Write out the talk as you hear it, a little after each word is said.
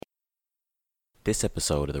This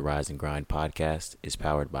episode of the Rise and Grind podcast is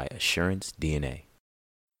powered by Assurance DNA.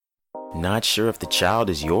 Not sure if the child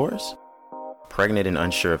is yours? Pregnant and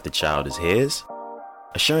unsure if the child is his?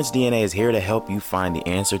 Assurance DNA is here to help you find the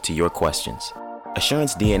answer to your questions.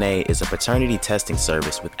 Assurance DNA is a paternity testing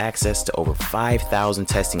service with access to over 5,000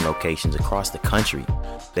 testing locations across the country.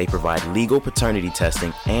 They provide legal paternity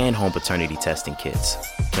testing and home paternity testing kits.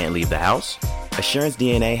 Can't leave the house? Assurance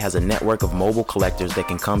DNA has a network of mobile collectors that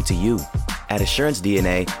can come to you. At Assurance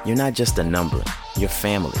DNA, you're not just a number, you're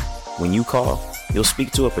family. When you call, you'll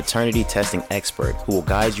speak to a paternity testing expert who will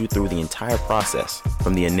guide you through the entire process,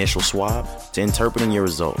 from the initial swab to interpreting your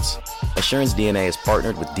results. Assurance DNA is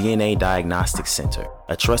partnered with DNA Diagnostics Center,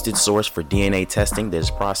 a trusted source for DNA testing that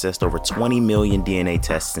has processed over 20 million DNA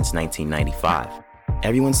tests since 1995.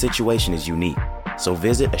 Everyone's situation is unique, so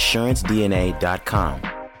visit assurancedna.com,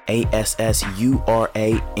 ASSURANCE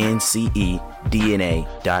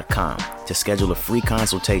DNA.com, to schedule a free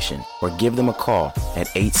consultation or give them a call at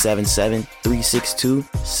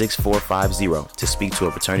 877-362-6450 to speak to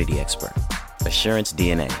a paternity expert. Assurance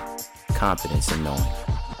DNA. Confidence in knowing.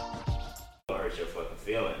 Hurt your fucking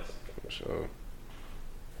feelings. For sure.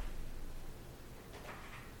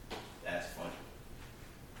 That's funny.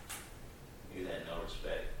 You had no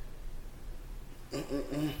respect.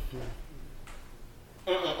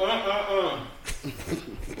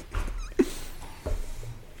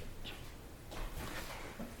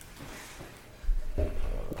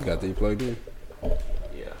 You got the plugged in?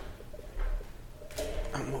 Yeah.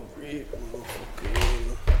 I'm over it,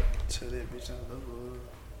 motherfucker. Tell that bitch I love her.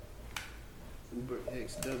 Uber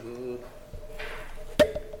X double.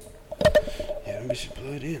 Yeah, them bitches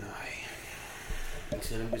plugged in, alright. You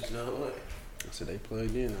said them bitches love what? I said they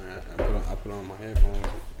plugged in, alright. I put on my headphones,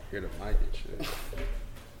 hear the mic and shit. It's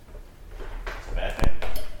a bad thing?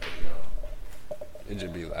 No. It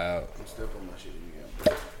just be loud. I'm still putting my shit in again.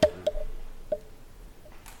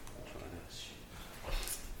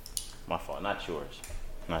 My fault, not yours.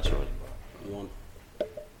 Not yours. You want?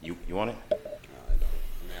 You want it? No, I don't. I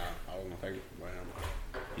mean, I was gonna take it, but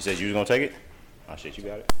You said you was gonna take it? Oh shit, you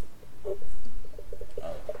got it?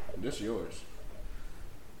 this yours.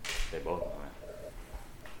 They both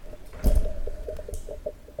mine.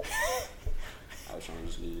 I was trying to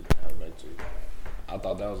just get her back to you. I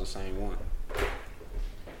thought that was the same one.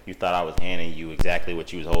 You thought I was handing you exactly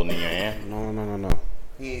what you was holding in your hand? No.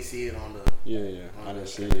 He ain't see it on the. Yeah. I didn't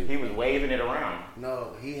see it. He was waving it around.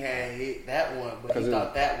 No, he had hit that one, but he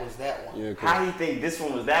thought that was that one. Yeah, how do you think this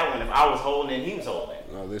one was that one if I was holding it and he was holding it?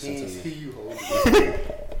 No, He listen to ain't see me. you holding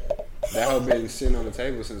it. That whole been sitting on the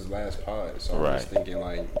table since last pod, so I Right. was thinking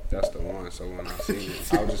like that's the one. So when I see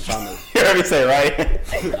it, I was just trying to. You heard me say right?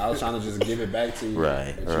 I was trying to just give it back to you.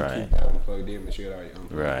 Right, But you right. keep that one plugged in, but you had already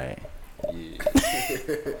unplugged. Right. Yeah.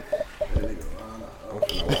 I'm finna walk out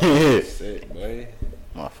this set, boy.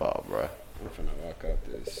 My fault, bro. I'm finna walk out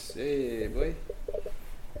this set, boy.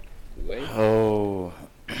 Wait. Oh.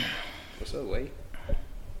 What's up, Way?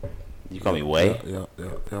 You call me Way? Yeah.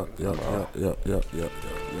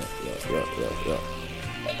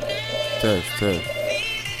 Test.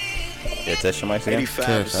 Yeah, test your mic again.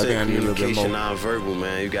 85% communication non-verbal,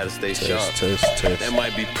 man. You gotta stay sharp. Test. That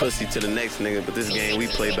might be pussy to the next nigga, but this game we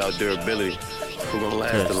play about durability. Who gonna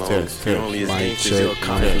last the longest? You're only as gangster as your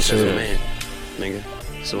confidence as a man, nigga.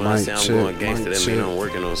 So when I say I'm going gangster, that means I'm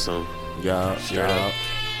working on something. Yeah.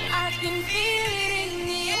 I can feel it in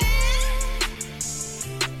the air.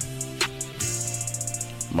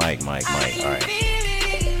 Mic. All right.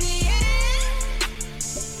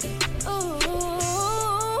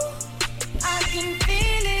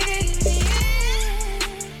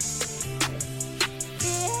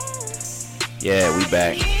 Yeah, we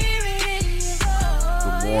back.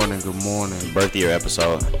 Good morning. Birthday year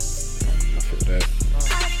episode. I feel that.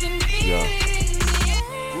 Yeah.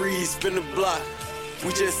 Breeze spin the block. We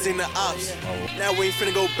just seen the ops. Now we ain't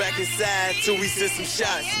finna go back inside till we send some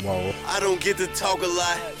shots. Whoa. I don't get to talk a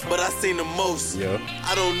lot, but I seen the most. Yeah.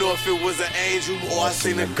 I don't know if it was an angel or I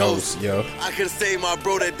seen a ghost. Yeah. I could've saved my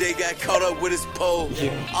bro that day, got caught up with his pole.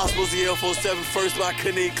 Yeah. I was supposed to yell 47 first, but I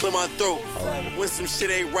couldn't even clear my throat. When some shit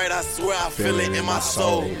ain't right, I swear I feel it in my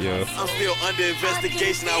soul. Yeah. I'm still under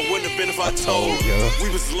investigation, I wouldn't have been if I told. Yeah. We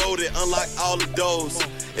was loaded, unlocked all the doors.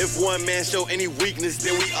 If one man show any weakness,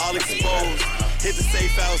 then we all exposed. Hit the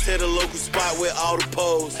safe house, hit a local spot with all the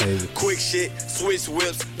poles. Hey. Quick shit, switch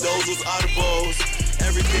whips, those was audibles.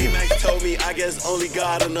 Everything Max told me, I guess only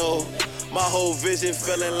God will know. My whole vision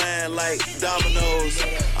fell in line like dominoes.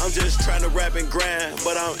 I'm just trying to rap and grind,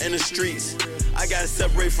 but I'm in the streets. I gotta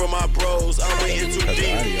separate from my bros, I'm way in too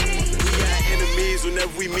deep. We got enemies,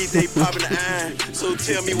 whenever we meet, they poppin' the iron. So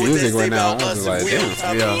tell me what they Music say right now, about I us was if like, we damn. on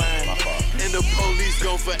top of the line. And the police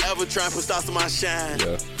gon' forever try and put stars to my shine.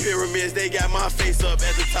 Yeah. Pyramids, they got my face up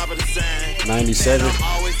at the top of the sign. 97. Man, I'm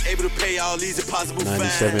always able to pay all these impossible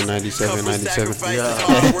 97, fines. 97, Cover 97. sacrifices,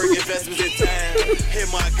 hard work, investments, and time. Hit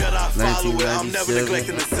my gut, I follow it. I'm never 1997,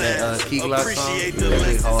 neglecting the that, signs. Key Glock song. Appreciate Yeah, the they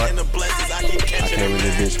lessons hard. and the blessings I keep I catching. came in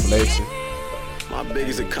this bitch flexing. My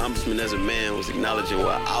biggest accomplishment as a man was acknowledging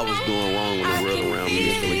what I was doing wrong when the world around me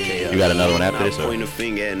was full of chaos. You got another one after this, or? Not pointing a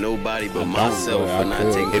finger at nobody but don't, myself I for not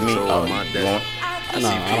could. taking Hit me. control of my You destiny. want? I No, see I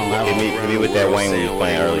don't people have walking one. Hit around me with the that world Wayne we saying was what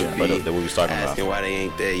playing they earlier, wanna but be, that we was talking about. asking why they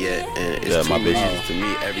ain't there yet, and Yeah, it's my two bitch. reasons to me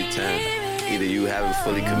every time. Either you haven't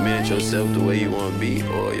fully committed yourself the way you want to be,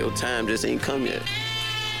 or your time just ain't come yet.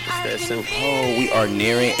 It's that simple. Oh, we are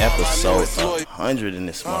nearing episode 100 in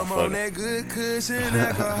this motherfucker.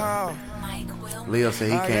 Leo said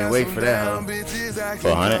he can't wait for that, huh? For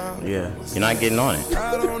 100? Yeah. You're not getting on it.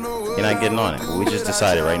 You're not getting on it. We just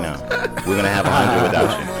decided right now. We're gonna have 100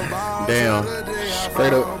 without you. Damn.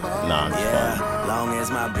 Straight up. Nah, I'm just playing. Long as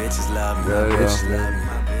my bitches love me. Girl, Bitches yeah. love me. My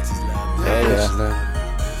bitches love me. Yeah, yeah.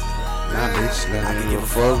 My bitch love me. Give a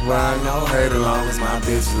fuck by no hate as long as my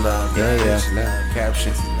bitch love me. Yeah, yeah. Bitch love me.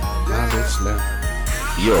 Caption. My bitch love me.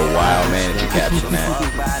 You're a wild man if you caption that.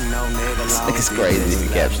 Fuck by no nigga long Nigga's as these crazy if bitches you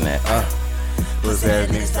love caption that. What's that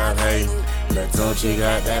nigga stop hating? But don't you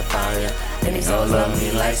got that fire? And he gon' love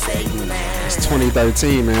me like Satan, man. It's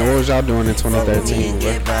 2013, man. What was y'all doing in 2013?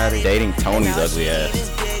 Get body. Dating Tony's ugly ass.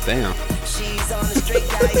 Damn. She's on the straight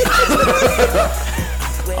diet.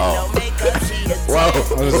 Oh. Whoa.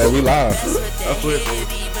 I was like, we live.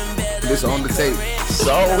 This on the tape.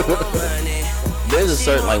 So, there's a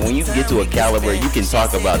certain, like, when you get to a caliber, you can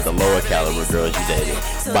talk about the lower caliber girls you dated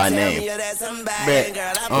by name. Bet.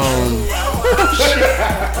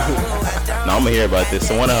 Now, I'm gonna hear about this.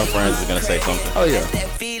 So, one of her friends is gonna say something. Oh, yeah.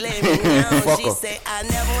 Fuck her.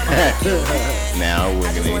 Now,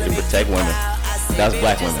 we're gonna need to protect women. That's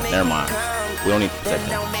black women. Never mind. We don't need to protect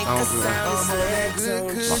them. I don't feel like.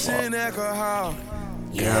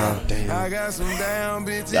 Yeah, damn. Y'all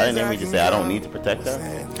didn't hear me just say I don't need to protect her? I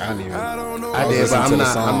didn't even. I did, but listen to I'm the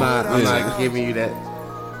not. song. I'm Yeah. not giving you that.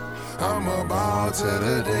 I'm a ball to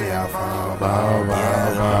the day I fall. Ball.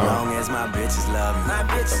 Long as my bitches love me. My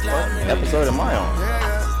bitches love me. Episode of my own.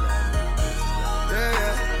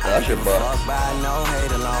 That's your butt. Fuck by no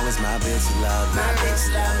hate as long as my bitches love me. My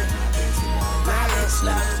bitches love me. My bitches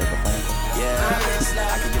love me. Yeah, I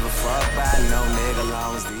can give a fuck by no nigga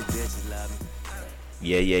long as these bitches love me.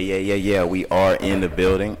 Yeah. We are in the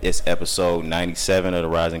building. It's episode 97 of the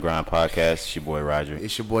Rise and Grind podcast. It's your boy Roger.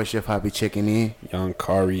 It's your boy Chef Hoppy checking in. Young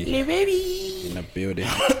Kari in the building.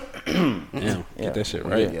 Damn, get that shit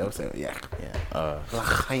right. Yeah, I'm saying, yeah.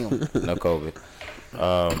 No COVID.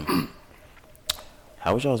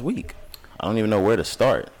 How was y'all's week? I don't even know where to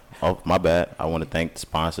start. Oh, my bad. I want to thank the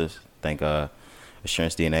sponsors. Thank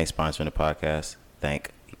Assurance DNA sponsoring the podcast. Thank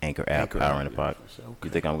Anchor app powering the podcast. You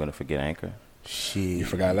think I'm gonna forget Anchor? Shit. You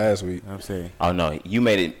forgot last week. I'm saying. Oh no, you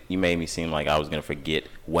made me seem like I was gonna forget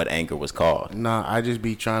what Anchor was called. Nah, I just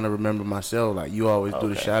be trying to remember myself. Like, you always do the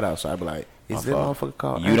Okay. shout out, so I be like, is that fault. motherfucker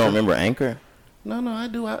called You Anchor? don't remember Anchor? No, I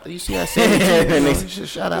do. You see, I said it too. You know, you should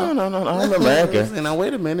shout out. No, I remember Anchor. And now,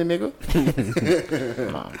 wait a minute, nigga.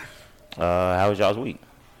 How was y'all's week?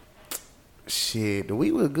 Shit, the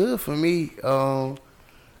week was good for me.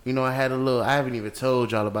 You know, I haven't even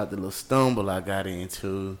told y'all about the little stumble I got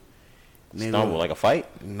into. Nigga, Stumble like a fight?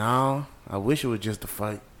 No, I wish it was just a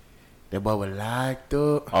fight. That boy was locked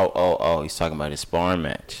up. Oh, he's talking about his sparring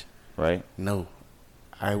match, right? No,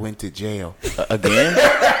 I went to jail. Again?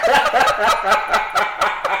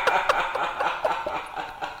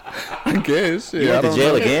 I guess. You went to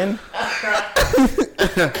jail again?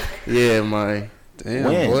 Yeah, man. Damn,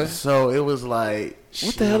 When? boy. So it was like,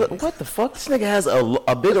 What the hell? What the fuck? This nigga has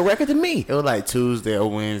a bigger record than me. it was like Tuesday or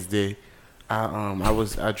Wednesday. I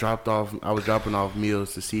was dropping off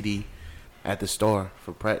meals to CD at the store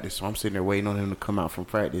for practice. So I'm sitting there waiting on him to come out from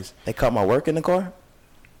practice. They caught my work in the car?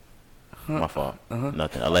 My fault.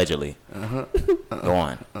 Nothing. Allegedly. Go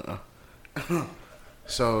on.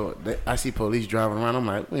 So I see police driving around. I'm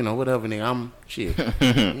like, you know, whatever, nigga. I'm shit.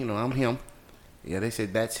 You know, I'm him. Yeah, they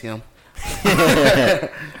said that's him.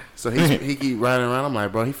 So he keep riding around. I'm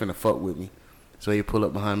like, bro, he finna fuck with me. So he pull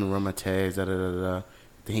up behind me, run my tags, da.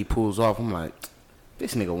 Then he pulls off. I'm like,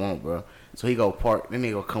 this nigga won't, bro. So he go park. Then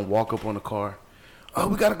they go come walk up on the car. Oh,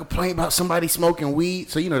 we got a complaint about somebody smoking weed.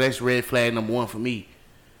 So, you know, that's red flag number one for me.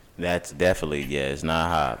 That's definitely, yeah, it's not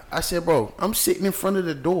hot. I said, bro, I'm sitting in front of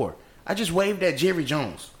the door. I just waved at Jerry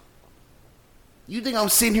Jones. You think I'm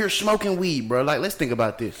sitting here smoking weed, bro? Like, let's think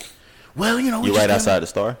about this. well, you know, You right outside the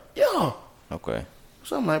store? Yeah. Okay.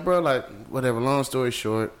 So I'm like, bro, like, whatever. Long story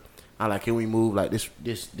short, I like, can we move like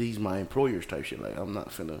these my employers type shit. Like, I'm not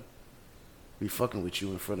finna be fucking with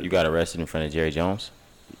you in front of You got arrested in front of Jerry Jones?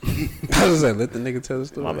 I was like, let the nigga tell the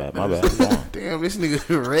story. My bad. Go on. Damn, this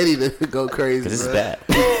nigga ready to go crazy. Cause this is bro.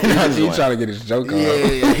 bad. He trying to get his joke on.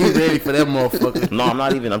 Yeah, he ready for that motherfucker. No, I'm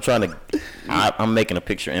not even. I'm trying to. I'm making a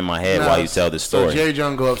picture in my head while you tell this story. So Jerry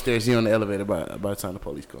Jones go upstairs. He on the elevator by the time the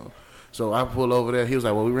police come. So I pull over there. He was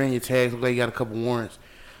like, "Well, we ran your tags. Look like you got a couple warrants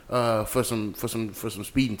for some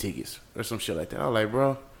speeding tickets or some shit like that." I was like,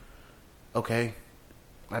 "Bro, okay.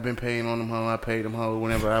 I've been paying on them home. I paid them home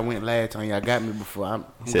whenever I went last time. Y'all got me before. I'm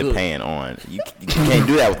He said good." paying on. You can't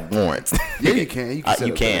do that with warrants. Yeah, you can. You can. set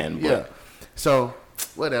You up can. that. But Yeah. So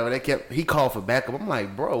whatever. He called for backup. I'm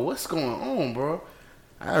like, bro, what's going on, bro?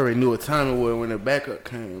 I already knew what time it was when the backup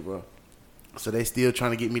came, bro. So they still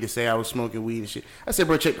trying to get me to say I was smoking weed and shit. I said,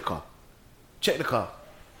 bro, check the car. Check the car.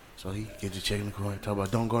 So he gets to checking the car. Talk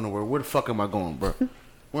about don't go nowhere. Where the fuck am I going, bro?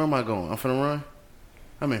 Where am I going? I'm finna run.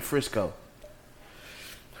 I'm in Frisco.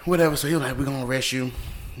 Whatever. So he was like, we're gonna arrest you.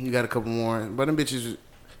 You got a couple warrants. But them bitches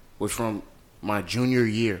was from my junior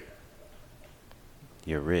year.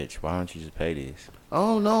 You're rich. Why don't you just pay these?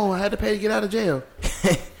 Oh no, I had to pay to get out of jail.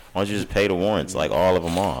 Why don't you just pay the warrants, like all of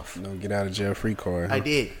them off? No, get out of jail free card. Huh? I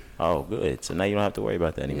did. Oh, good. So now you don't have to worry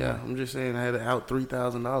about that anymore. Yeah, I'm just saying I had to out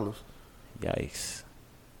 $3,000 Yikes.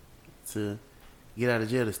 to get out of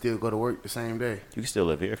jail to still go to work the same day. You can still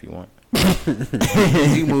live here if you want. You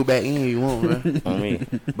can move back in if you want, man. On me.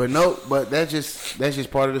 But that's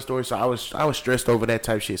just part of the story. So I was stressed over that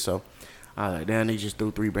type shit. So I was like, damn, he just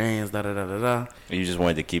threw 3 bands, da da da da da. You just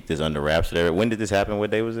wanted to keep this under wraps. When did this happen?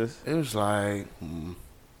 What day was this? It was like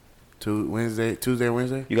Tuesday,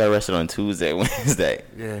 Wednesday. You got arrested on Tuesday, Wednesday.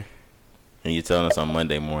 Yeah, And you're telling us on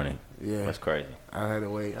Monday morning. yeah. That's crazy. I had to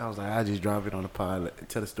wait. I was like, I just drop it on the pod,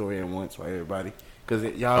 tell the story at once for everybody, cause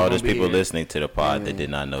y'all. Oh, gonna there's be people here. listening to the pod that Yeah. did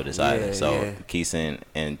not know this Yeah, either. So yeah. Keeson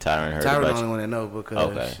and Tyron heard Tyron the about only you. one that know because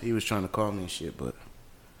Okay. he was trying to call me and shit, but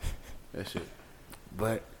that's it.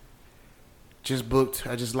 But just booked.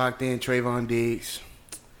 I just locked in Trayvon Diggs.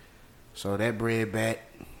 So that bread back.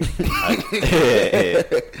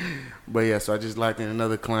 But yeah, so I just locked in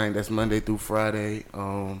another client that's Monday through Friday.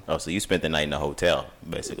 Oh, so you spent the night in the hotel,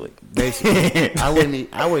 basically. Basically, I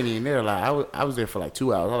wasn't even there. Like I was there for like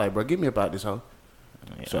 2 hours. I was like, bro, get me about this hoe.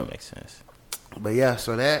 Yeah, So- that makes sense. But yeah,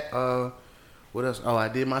 so that what else? Oh, I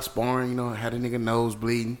did my sparring. You know, had a nigga nose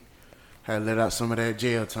bleeding. Had to let out some of that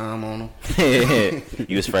jail time on him.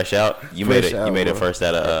 You was fresh out. You Fresh made it. out, You made it bro. first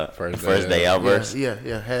out of first day out Yeah, verse.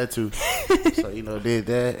 yeah, had to. So you know, did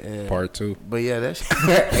that. And, Part 2. But yeah, that's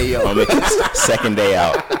hey yo, I mean, second day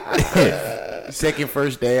out,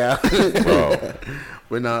 first day out. bro.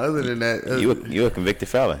 But no, other than that, You a convicted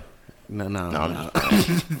felon. no. No,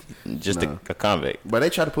 I'm just a convict. But they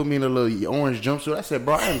tried to put me in a little orange jumpsuit. I said,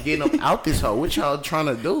 bro, I am getting up out this hole. What y'all trying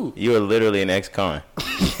to do? You are literally an ex-con.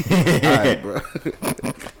 All right, bro.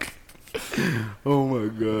 Oh my The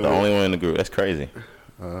god. only one in the group. That's crazy.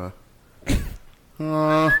 Bro,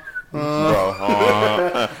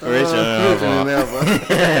 rich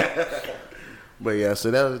and But yeah,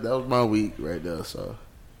 so that was my week right there. So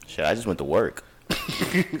Shit, I just went to work.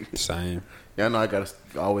 Same. y'all know I gotta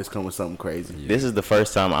always come with something crazy. This is the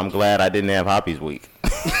first time. I'm glad I didn't have Hoppy's week.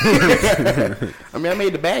 I mean, I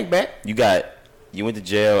made the bag back. You went to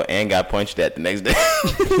jail and got punched at the next day.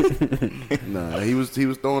 Nah, he was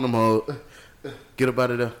throwing them all. Get up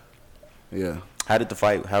out of there. Yeah. How did the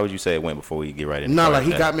fight? How would you say it went before we get right into No, it? like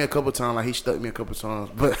he got me a couple times. Like he stuck me a couple times,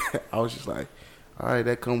 but I was just like, all right,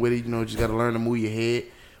 that come with it. You know, just gotta learn to move your head.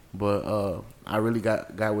 But I really got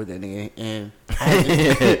with that nigga, and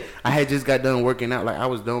I had just got done working out. Like I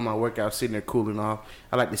was done my workout, sitting there cooling off.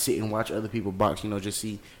 I like to sit and watch other people box. You know, just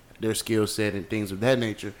see their skill set and things of that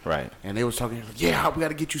nature. Right. And they was talking, yeah, we got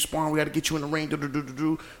to get you sparring. We got to get you in the ring. We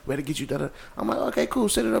got to get you da-da. I'm like, okay, cool.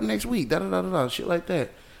 Set it up next week. Da-da-da-da-da. Shit like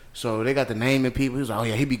that. So they got the naming people. He was like, oh,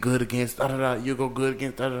 yeah, he be good against da-da-da. You'll go good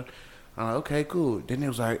against da-da. I'm like, okay, cool. Then it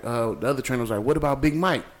was like, the other trainer was like, what about Big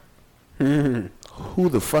Mike? Who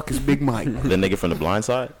the fuck is Big Mike? The nigga from the Blind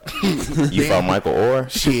Side. You fought Michael Orr.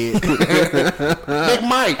 Shit. Big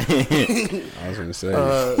Mike. I was gonna say.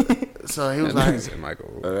 So he was He like, said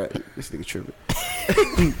Michael. all right, this nigga tripping.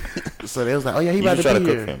 So they was like, oh, yeah, he You about should to try be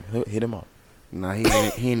to here. cook him. Hit him up. Nah, he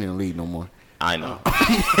ain't in the league no more. I know.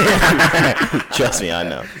 Trust me, I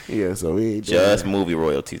know. Yeah, so we ain't Just doing movie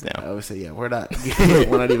royalties that. now. I would say, yeah, we're not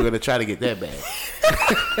even gonna try to get that bad.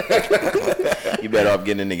 You better off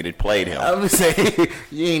getting a nigga that played him. I would say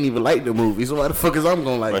you ain't even like the movie, so why the fuck is I'm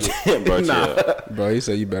gonna like it? Bro, Nah. Bro, he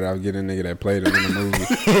said you better off getting a nigga that played him in the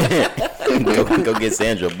movie. go get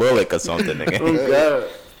Sandra Bullock or something, nigga. Oh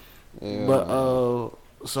God.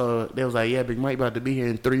 But so they was like, yeah, Big Mike about to be here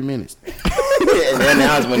in 3 minutes. And then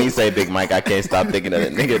now is when he say Big Mike, I can't stop thinking of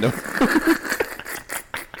that nigga.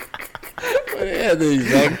 They had the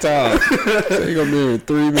exact time. So he gonna be here in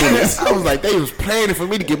 3 minutes. I was like, they was planning for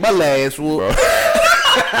me to get my last whoop.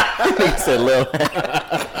 He said, "Lil."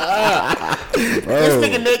 This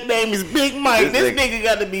nigga nickname is Big Mike. This nigga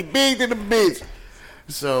got to be big to the bitch.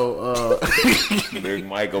 So, Big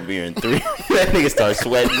Mike gonna be here in 3. That nigga start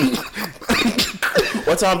sweating.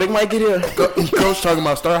 What time Big Mike get here? Coach talking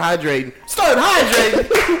about start hydrating. Start hydrating?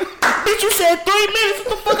 Bitch, you said 3 minutes. What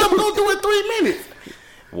the fuck I'm gonna do in 3 minutes?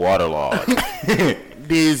 Waterlogged.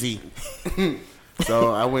 Dizzy.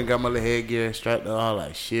 So I went and got my little headgear, strapped on. I was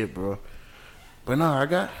like, shit, bro. But no, I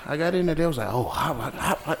got in there. They was like, oh, I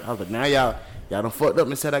was like, now y'all done fucked up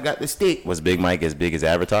and said I got the stick. Was Big Mike as big as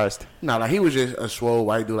advertised? No, like he was just a swole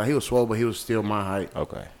white dude. Like he was swole, but he was still my height.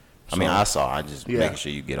 Okay. I mean, I saw. I just making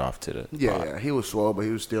sure you get off to the Yeah, he was swole, but he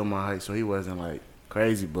was still my height, so he wasn't like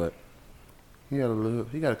crazy. But he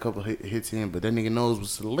got a couple hits in, but that nigga nose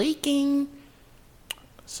was leaking.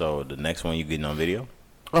 So the next one you getting on video?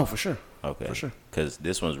 Oh, for sure. Okay. For sure. Because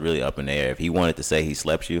this one's really up in the air. If he wanted to say he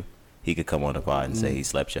slept you, he could come on the pod and say he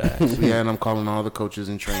slept your ass. Yeah, and I'm calling all the coaches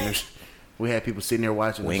and trainers. We had people sitting there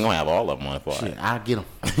watching. We ain't gonna have all of them on the pod. Shit, I'll get them.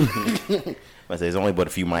 I say there's only but a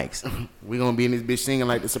few mics, We gonna be in this bitch singing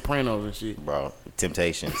like the Sopranos and shit. bro.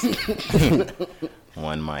 Temptations.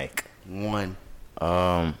 One mic. One. Big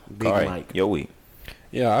All right, Mike. your week.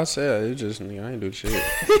 Yeah, I said it just nigga, I ain't do shit.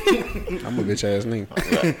 I'm a bitch ass nigga.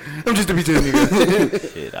 I'm just a bitch ass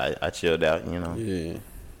nigga. Shit, I chilled out. You know, Yeah.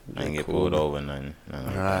 I didn't get Cool. pulled over, nothing like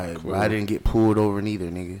that. Alright, Cool. I didn't get pulled over neither,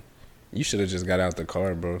 nigga. You should have just got out the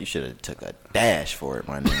car, bro. You should have took a dash for it,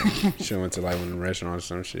 my nigga. Should have went to like one of the restaurants or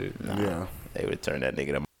some shit. Nah, Yeah. they would have turned that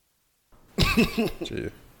nigga to.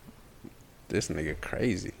 Shit. This nigga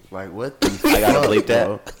crazy. Like what the I gotta bleep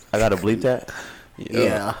bro? that. I gotta bleep that.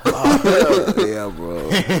 Yeah. Yeah, bro.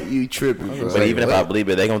 You tripping, bro. But even if I bleep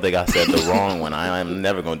it, they gonna think I said the wrong one. I'm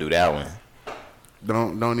never gonna do that one.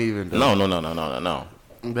 Don't even. No.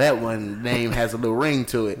 That one name has a little ring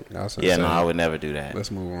to it. Yeah, no, I would never do that.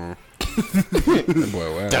 Let's move on. That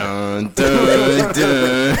boy, wow. Dun, dun,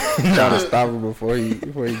 dun. Trying to stop him before you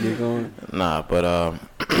get going. Nah, but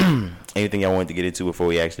anything y'all wanted to get into before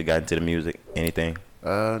we actually got into the music? Anything?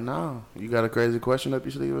 No. You got a crazy question up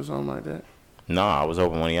your sleeve or something like that? No, I was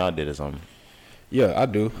hoping one of y'all did or something. Yeah, I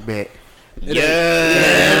do. Bet.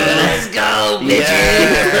 Let's go,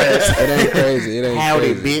 It ain't crazy. It ain't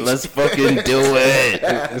Howdy, crazy. bitch. Let's fucking do it.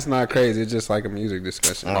 It's not crazy. It's just like a music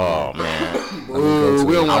discussion. Oh man, Ooh,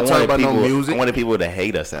 we don't want to talk about no I music. wanted people to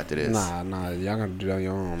hate us after this. Nah. Y'all gotta do that on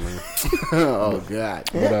your own, man. Oh, God.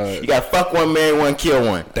 But You got fuck one, marry one, kill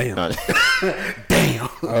one. Damn. No.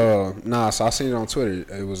 Damn. so I seen it on Twitter.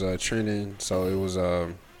 It was trending. So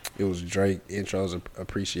it was Drake intros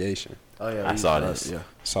appreciation. Oh, yeah. I saw this. Yeah.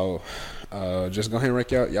 So just go ahead and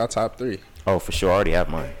rank y'all top 3. Oh, for sure, I already have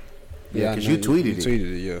mine. Yeah, I 'cause know you tweeted it.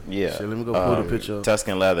 Tweeted it, yeah. Yeah. Shit, let me go pull the picture up.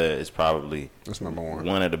 Tuscan Leather is probably That's number 1.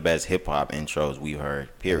 one of the best hip hop intros we've heard.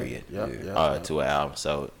 Period. Yeah. To an album.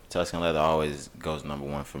 So Tuscan Leather always goes number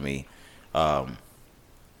 1 for me.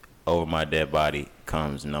 Over My Dead Body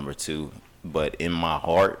comes number 2. But in my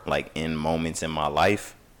heart, like in moments in my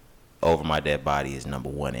life, Over My Dead Body is number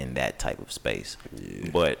 1 in that type of space. Yeah.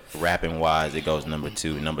 But rapping wise, it goes number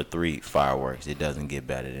 2. Number 3, Fireworks. It doesn't get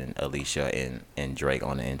better than Alicia and Drake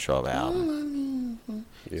on the intro of the album. So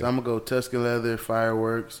I'm going to go Tuscan Leather,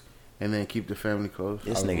 Fireworks, and then Keep the Family Close.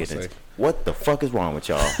 This I was nigga, gonna say. what the fuck is wrong with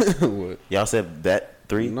y'all? What? Y'all said that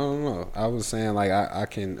 3? No. I was saying like I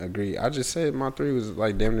can agree. I just said my 3 was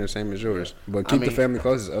like damn near the same as yours. But Keep the Family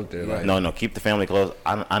Close is up there. Like No, Keep the Family Close.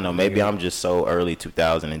 I know. Maybe I'm just so early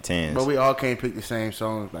 2010s. But we all can't pick the same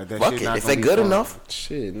songs. Like that Fuck shit it. not If gonna they be good fun. enough,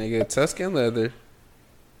 shit, nigga, Tuscan Leather,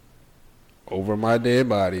 Over My Dead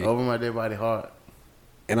Body, Over My Dead Body hard.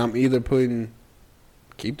 and I'm either putting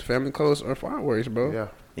Keep the Family Close or Fireworks, bro. Yeah.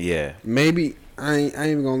 yeah, Maybe I ain't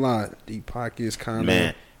even gonna lie. Deep Pockets kind of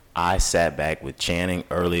man. I sat back with Channing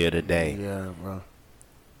earlier today. Yeah, bro.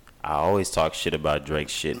 I always talk shit about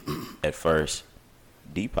Drake's shit at first.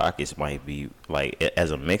 Deep Pockets might be like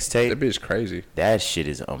as a That mixtape. bitch crazy. That shit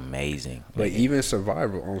is amazing. But nigga. even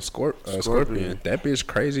Survival on Scorpion, that bitch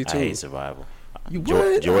crazy I too. hate Survival.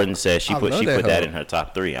 Jordan said she put that in her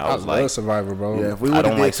top 3. I was like, Survivor, bro. Yeah, if we I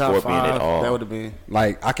don't did like top Scorpion 5, at all. that would have been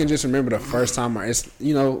like I can just remember the first time it's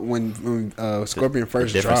when Scorpion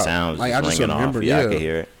first different dropped. sounds Like just I just ringing remember, off. Yeah, I could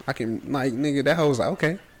hear it. I can like nigga that hoe was like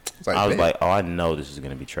okay. I was like, oh, I know this is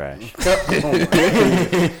gonna be trash.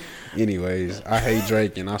 Anyways, I hate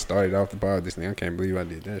Drake and I started off the bar with this thing. I can't believe I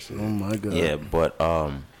did that shit. oh my god. Yeah, but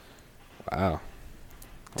Wow.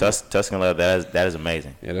 Tuscan Love, that is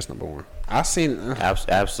amazing. Yeah, that's number 1. I seen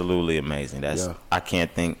Absolutely amazing. That's Yeah. I can't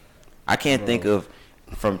think of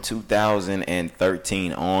from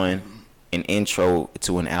 2013 on an intro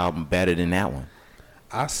to an album better than that one.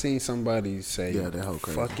 I seen somebody say Yeah, that hoe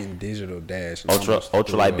crazy. fucking Digital Dash. and Ultra almost Ultralight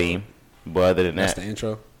threw up. Beam, but other than That's that, the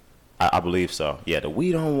intro. I believe so. Yeah,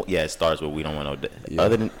 it starts with We Don't Want No. Yeah.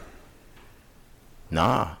 Other than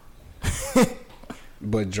nah,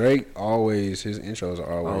 But Drake always his intros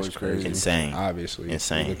are always Always crazy. crazy. Insane. Obviously.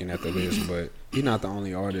 Insane. Looking at the list, but he's not the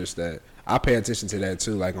only artist that I pay attention to that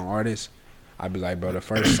too. Like on artists, I'd be like, bro, the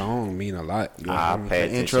first song mean a lot. You know what I I mean? pay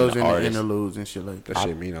The attention intros to and the artists. interludes and shit like that. That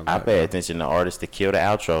shit mean a lot. I pay bro. attention to artists that kill the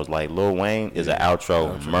outros. Like Lil Wayne is an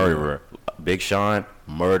outro murderer. Big Sean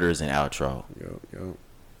murders an outro, Yo.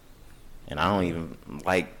 and I don't even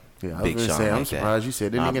like Yeah, I was Big gonna Sean. say, I'm like that. surprised you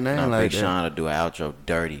said that nigga name Nah, like Big that. Sean will do an outro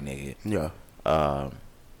dirty, nigga. Yeah.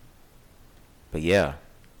 But yeah,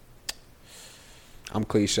 I'm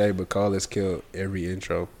cliche, but Call has killed every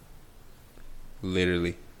intro.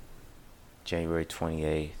 Literally. January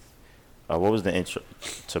 28th. What was the intro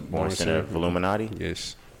to Born Born Sinner? Sinner. Illuminati.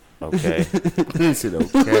 Yes. Okay. He said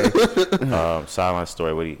okay. Silent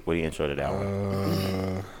Story. What do you intro to that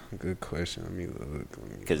one? Good question. Let me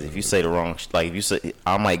look. Because if you say the wrong, if you say,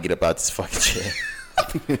 I might get up out this fucking chair.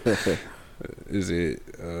 Is it?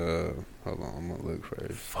 Hold on, I'm gonna look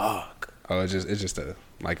first. Fuck. Oh, it's just an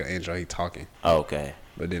intro. He talking, Oh, okay.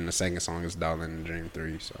 but then the second song is Darling in the Dream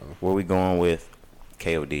 3. So Where we going with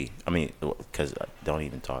KOD? I mean, because don't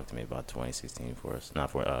even talk to me about 2016 for us.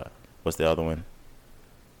 Not for what's the other one?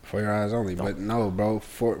 For Your Eyes Only. But no, bro.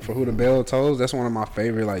 For Who the Bell Tolls, that's one of my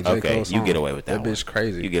favorite J. Okay, Cole you songs. get away with that. That bitch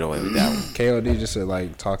crazy. You get away with that one. KOD just a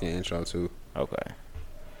talking intro too. Okay.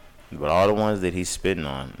 But all the ones that he's spitting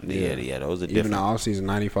on, yeah, those are Even different. the off season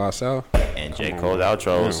 95 South. And J. Cole's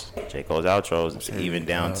outros, even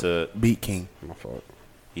down to Beat King. My fault.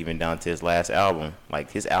 even down to his last album.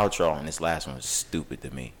 Like his outro on this last one was stupid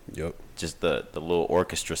to me. Yup. Just the little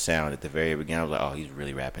orchestra sound at the very beginning. I was like, oh, he's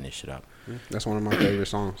really wrapping this shit up. That's one of my favorite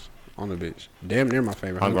songs on the bitch. Damn near my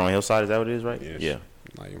favorite. Homegrown Hillside, is that what it is, right? Yes. Yeah.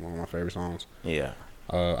 Like one of my favorite songs. Yeah.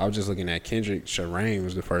 I was just looking at Kendrick. Shireen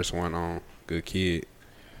was the first one on Good Kid.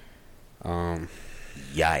 Yikes.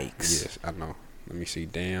 Yes, I know. Let me see.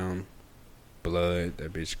 Damn. Blood.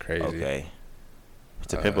 That bitch crazy. Okay.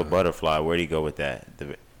 To Pimp a Butterfly, where'd he go with that?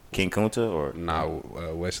 King Kunta or? Nah,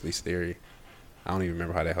 Wesley's Theory. I don't even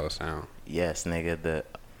remember how that whole sound. Yes, nigga.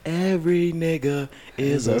 Every nigga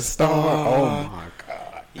is a star. Oh my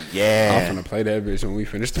god. Yeah. I'm finna play that bitch when we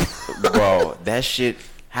finish the Bro, that shit.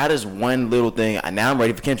 How does one little thing? Now I'm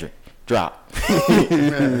ready for Kendrick. Drop.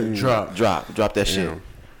 Drop that shit.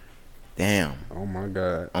 Damn. Oh my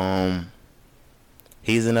god.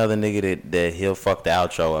 He's another nigga that he'll fuck the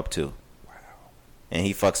outro up too. Wow. And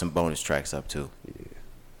he fucks some bonus tracks up too. Yeah.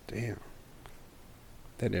 Damn.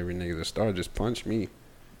 That every nigga's a star just punched me.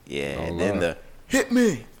 Yeah. Oh, And then Lord. the hit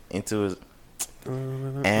me into his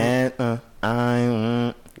and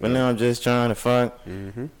but now I'm just trying to fuck.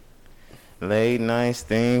 Mm-hmm. Late nights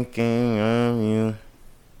thinking of you.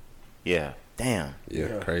 Yeah. Damn.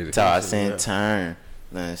 Yeah, crazy. Toss and turn.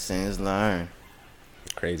 Lessons learned.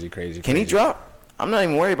 Crazy. Can he drop? I'm not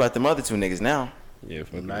even worried about them other two niggas now. Yeah,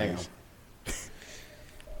 for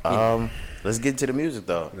Damn. Let's get into the music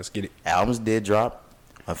though. Let's get it. Albums did drop.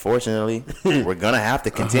 Unfortunately, we're gonna have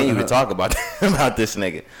to continue to talk about this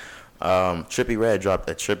nigga. Trippie Redd dropped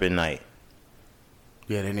A Trippin' Night.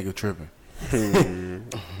 Yeah, that nigga tripping.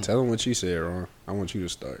 Tell him what you said, Ron. I want you to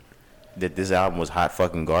start. That this album was hot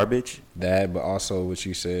fucking garbage. That, but also what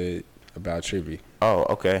you said about Trippie. Oh,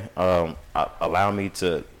 okay. Allow me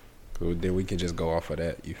to. So then we can just go off of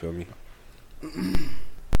that. You feel me?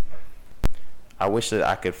 I wish that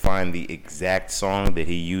I could find the exact song that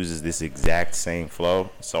he uses this exact same flow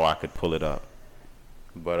so I could pull it up.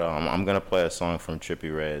 But I'm gonna play a song from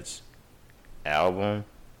Trippie Redd's album.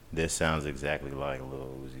 This sounds exactly like Lil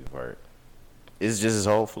Uzi Vert. It's just his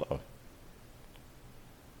whole flow.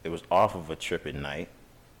 It was off of A Trippin' Night.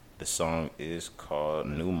 The song is called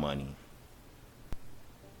New Money.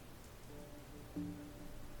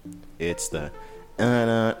 It's the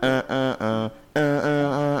Yeah.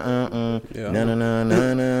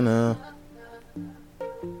 no.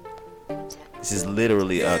 This is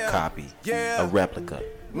literally a copy, a replica.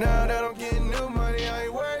 Now that I'm getting new money, I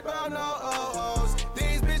ain't worried about no O's.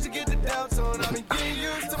 These bitches get the downtown. I mean, getting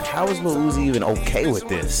used to my How is Lil Uzi even okay with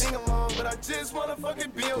this? but I just wanna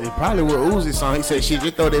fucking be It probably with Uzi song. He said, "Shit,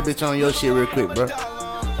 just throw that bitch on your shit real quick, bro."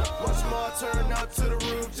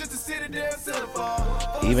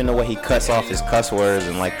 Even the way he cuts off his cuss words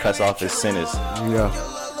and like cuts off his sentence. Yeah.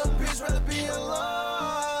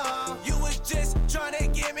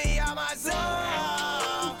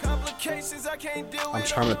 I'm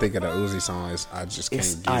trying to think of the Uzi song. I just can't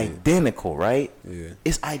It's get it. identical, right? Yeah.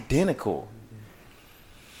 It's identical.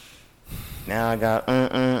 Now I got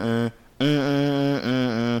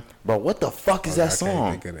Bro, what the fuck is that I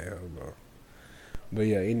song? can't think of that, bro. But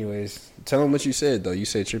yeah, anyways, tell him what you said though. You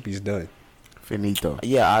said Trippy's done. Finito.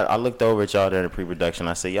 Yeah, I looked over at y'all during the pre-production.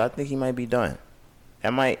 I said, y'all think he might be done?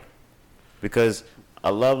 That might, because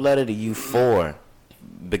A Love Letter to You 4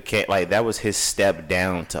 became like that was his step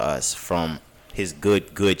down to us from his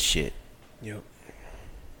good shit. Yep.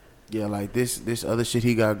 Yeah, like this other shit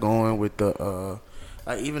he got going with the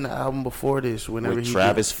like even the album before this, whenever With he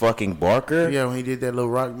Travis fucking Barker. did, yeah, when he did that little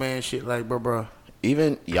rock band shit, like bro.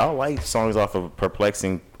 Even y'all like songs off of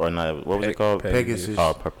Perplexing or not? What was it called? Pegasus.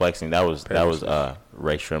 Oh, Perplexing. That was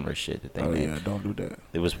Ray Shrimmer shit that they Oh made. yeah, don't do that.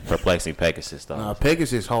 It was Perplexing Pegasus though. Nah,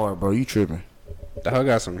 Pegasus hard, bro. You tripping? The hell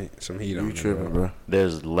got some heat on You it, tripping, bro?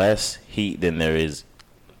 There's less heat than there is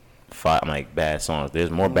bad songs.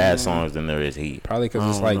 There's more bad songs than there is heat. Probably because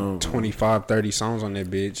it's like 25, 30 songs on that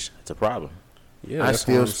bitch. It's a problem. Yeah, I that's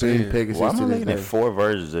still what I'm stream saying. Pegasus Why am I to this looking at day. 4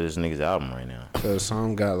 versions of this nigga's album right now? So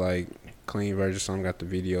some got like clean version, some got the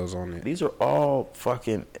videos on it. These are all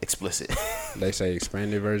fucking explicit. They say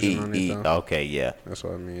expanded version on it though. Okay, yeah. That's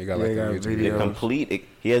what I mean. It got Yeah, like it got a music The video. videos. complete.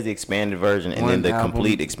 He has the expanded version and One then the album-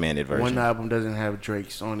 complete expanded version. One album doesn't have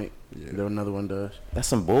Drake's on it. Yeah. The another one does. That's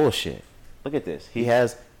some bullshit. Look at this. He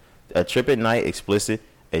has a Trip at Night explicit,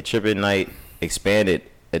 a Trip at Night expanded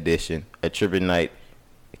edition, a Trip at Night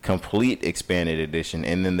complete expanded edition,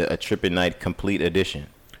 and then a Trip at Night complete edition.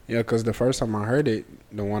 Yeah, because the first time I heard it,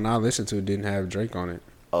 the one I listened to didn't have Drake on it.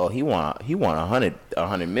 Oh, he won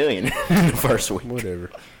 100 million in the first week. Whatever.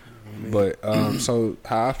 But so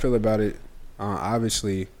how I feel about it,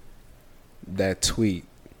 obviously, that tweet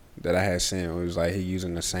that I had sent was like he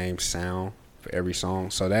using the same sound for every song,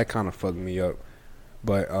 so that kind of fucked me up.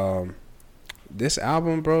 But this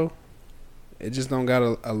album, bro, it just don't got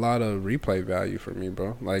a lot of replay value for me,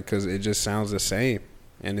 bro. Like, cause it just sounds the same,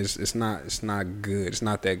 and it's not good. It's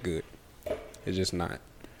not that good. It's just not.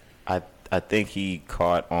 I think he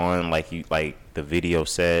caught on like the video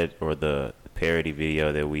said, or the parody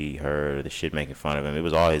video that we heard, the shit making fun of him. It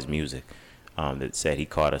was all his music that said he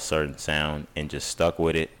caught a certain sound and just stuck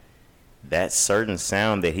with it. That certain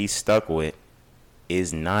sound that he stuck with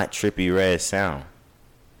is not Trippie Redd's sound.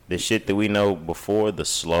 The shit that we know before, the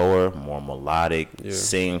slower, more melodic,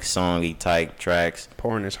 sing-songy type tracks.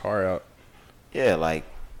 Pouring his heart out. Yeah, like,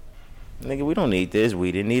 nigga, we don't need this.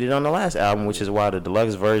 We didn't need it on the last album, which is why the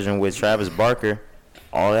deluxe version with Travis Barker,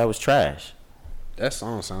 all that was trash. That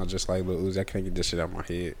song sounds just like Lil Uzi. I can't get this shit out of my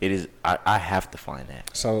head. It is. I have to find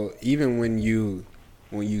that. So even when you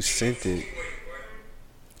sent it,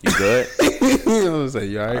 You good? I was like,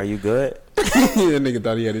 you all right? Are you good? That nigga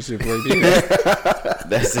thought he had this shit played in.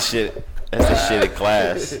 That's the shit. That's the shit in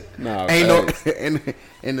class. Nah, Ain't no facts.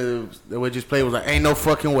 and the way just played was like, ain't no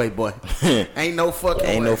fucking way, boy. Ain't no fucking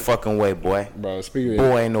way. Ain't no fucking way, boy. Bro, speaking of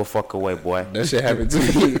Boy, ain't no fucking way, boy. that shit happened to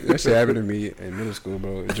me. That shit happened to me in middle school,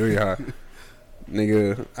 bro. Junior high.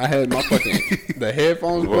 Nigga, I had my fucking the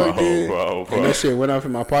headphones plugged in, bro. and that shit went off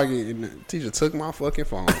in my pocket, and the teacher took my fucking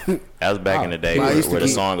phone. That was back in the day I used to where the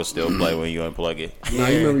keep- song will still play when you unplug it. Now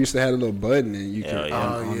you remember you used to have a little button, and you Hell could yeah.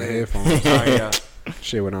 on the yeah. headphones. Oh, yeah.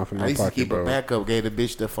 Shit went off in I my used to pocket, keep bro. a backup, gave the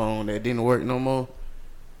bitch the phone that didn't work no more.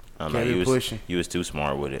 I don't know, Kept it pushing. you was too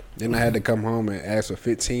smart with it. Then I had to come home and ask for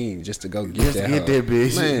 15 just to go get Just that. get hoe. that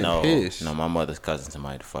bitch. Man, No, pissed. no, my mother's cousin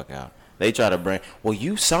somebody the fuck out. They try to bring. Well,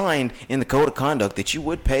 you signed in the code of conduct that you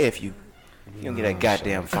would pay if you don't get that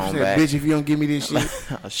goddamn I phone said, back. bitch, if you don't give me this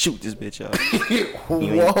shit. I'll shoot this bitch up.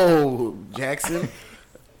 Whoa, Jackson.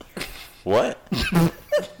 What? You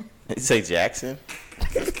say Jackson?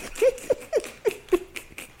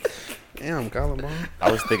 Damn, Columbine.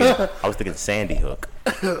 I was thinking Sandy Hook,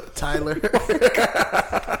 Tyler.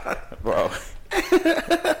 bro.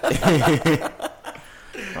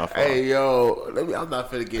 My fault. Hey, yo. I'm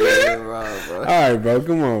not finna get it wrong, bro. All right, bro.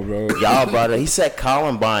 Come on, bro. Y'all brought it. He said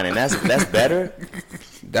Columbine, and that's better.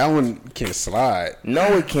 That one can slide.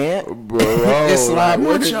 No, it can't, Bro, It's slide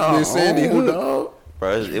more what than y'all Sandy on, Hook. dog?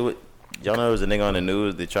 bro. It would. Y'all know there was a nigga on the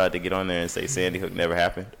news that tried to get on there and say Sandy Hook never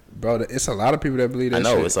happened. Bro, it's a lot of people that believe that. I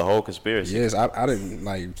know shit. it's a whole conspiracy. Yes, I didn't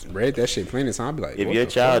like read that shit plenty of times. I be like, If what your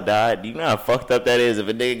the child fuck? died, do you know how fucked up that is? If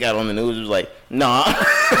a nigga got on the news, it was like, nah,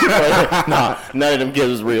 nah, none of them kids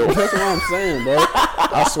was real. That's what I'm saying, bro.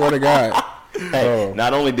 I swear to God. Hey,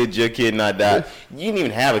 not only did your kid not die, you didn't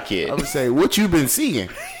even have a kid, I would say, what you been seeing?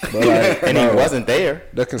 But like, and he bro, wasn't there.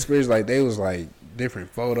 The conspiracy, like they was like different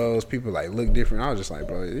photos. People like look different. I was just like,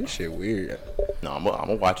 bro, this shit weird. No, I'm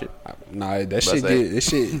gonna watch it. Nah, This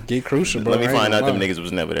shit get crucial, bro. Let me I ain't find out gonna them lie. niggas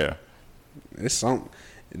was never there. It's something.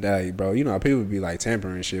 Like, bro, you know how people be like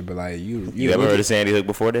tampering and shit, but like you ever look heard at- of Sandy Hook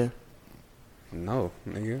before then? No,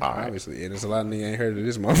 nigga. All right. Obviously, and there's a lot of niggas ain't heard of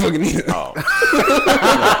this motherfucker either. Oh,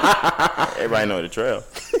 everybody know the trail.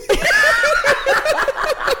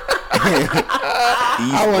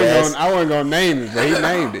 East, west, I wasn't gonna name it, but he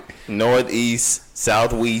named it northeast,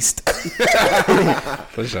 southwest.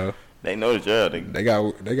 for sure. They know the trail.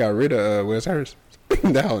 Nigga. They got rid of West Hurst.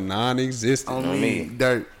 That whole non-existent. On On me, me.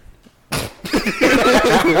 dirt.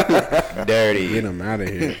 Dirty. Get them out of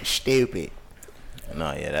here. Stupid.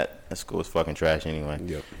 No, yeah, that school is fucking trash anyway.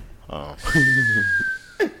 Yep. Um,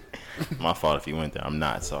 my fault if you went there. I'm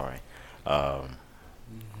not sorry. Was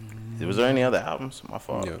there any other albums? My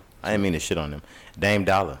fault. Yeah. I didn't mean to shit on them. Dame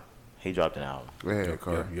Dollar, he dropped an album. Go ahead,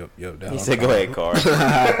 Carl. Yep. That He whole said, "Go ahead, Car.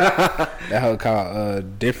 That whole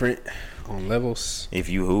called Different on Levels. If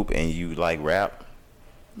you hoop and you like rap,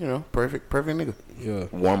 You know, perfect nigga. Yeah.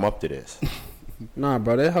 warm up to this." Nah,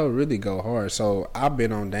 bro, that hoe really go hard. So I've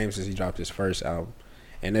been on Dame since he dropped his first album,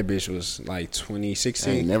 and that bitch was like I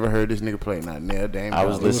 2016. ain't never heard this nigga play not nail damn. I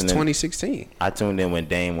was It was listening. 2016. I tuned in when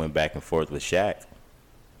Dame went back and forth with Shaq.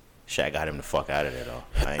 Shaq got him the fuck out of there though.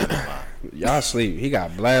 I ain't gonna lie. Y'all sleep. He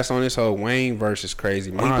got blast on this whole Wayne versus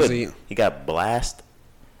crazy. Mozzie. He got blast.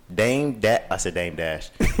 I said Dame Dash.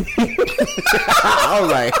 I was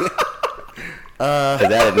like, 'Cause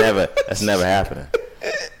that's never happening.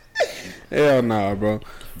 Hell nah, bro.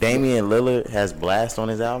 Damian Lillard has blast on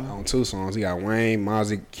his album. On 2 songs, he got Wayne,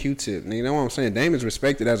 Mozzie, Q-Tip. Nigga, you know what I'm saying? Dame is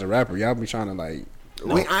respected as a rapper. Y'all be trying to like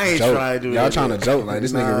I ain't joke. trying to do Y'all that. trying to joke like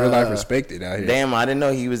this nigga real life respected out here. Damn, I didn't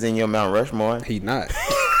know he was in your Mount Rushmore. He not,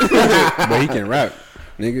 but he can rap,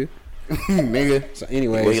 nigga. nigga. So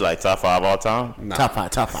anyways, What, he like top 5 all time? nah, Top five.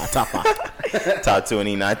 Top 2 and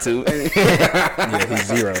he not 2? yeah, he's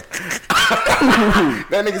 0.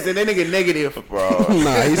 That nigga said that nigga negative. Bro.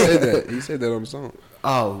 Nah, he said that. He said that on the song.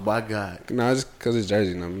 Oh my god. Nah, just cause it's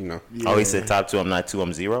Jersey number, you know. Oh, he said top 2, I'm not 2,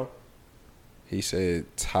 I'm 0? He said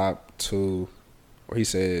top 2, or he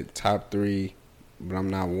said top 3, but I'm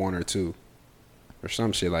not 1 or 2, or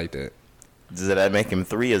some shit like that. Does that make him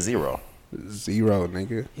 3 or 0? 0,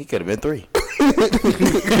 nigga. He could have been 3.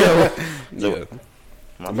 Yeah.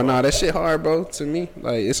 But nah, that shit hard, bro, to me.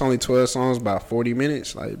 Like, it's only 12 songs, about 40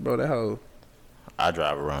 minutes. Like, bro, that whole... I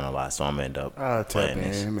drive around a lot, so I'm gonna end up I'll tap playing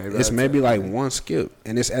this. in. Maybe It's I'll maybe tap like in. one skip,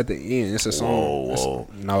 and it's at the end. It's a song. Whoa.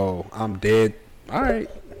 No, I'm dead. All right.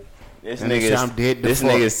 This And they say I'm dead the this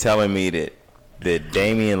fuck. nigga's telling me that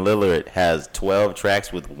Damian Lillard has 12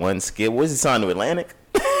 tracks with one skip. What's he signed to Atlantic?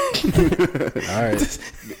 All right.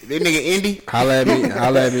 That nigga Indy. Holla at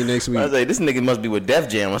me next I was week. like, this nigga must be with Def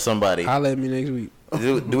Jam or somebody. Holla at me next week.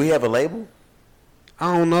 Do we have a label?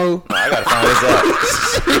 I don't know. I gotta find this out.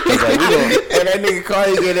 He's like, And that nigga called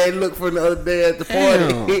you get that look from the other day at the Damn.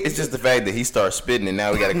 party. it's just the fact that he starts spitting and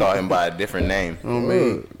now we gotta call him by a different name. Oh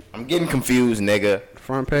man. I'm getting confused, nigga.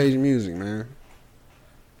 Front page music, man.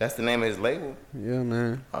 That's the name of his label? Yeah,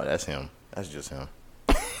 man. Oh, that's him. That's just him.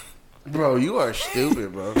 Bro, you are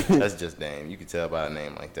stupid, bro. That's just Dame. You can tell by a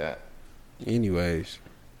name like that. Anyways,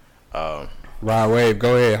 Um, Rod Wave,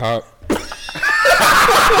 go ahead, Hawk.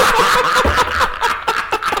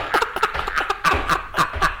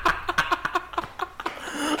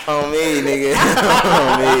 on me, nigga.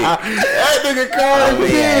 On me. That nigga called Oh,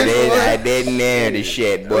 me. yeah, I didn't hear the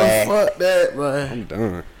shit, boy. Fuck that, bro. I'm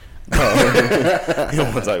done. You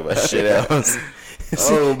don't want to talk about shit else.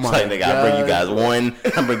 Oh, It's my like, nigga, I bring you guys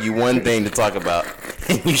God. I bring you one thing to talk about,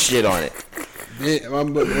 and you shit on it.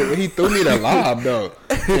 Yeah, he threw me the lob, though,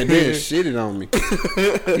 and then shitted on me.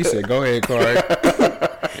 He said, go ahead, Clark.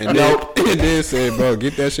 And then said, bro,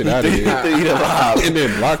 get that shit out of here. Threw you the lob. And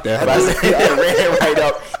then blocked that. I ran right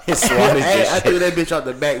up and swatted Hey, I this threw shit. that bitch off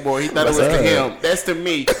the backboard. He thought it was What's to up? him. That's to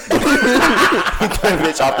me. That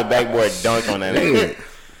bitch off the backboard, dunked on that nigga.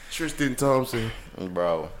 Tristan Thompson.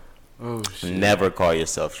 Bro, Oh shit. never call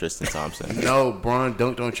yourself Tristan Thompson. No, Braun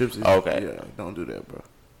dunked on Tristan. Okay. Yeah, don't do that, bro.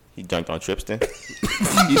 He dunked on Tristan.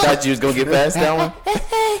 You thought you was gonna get past that one?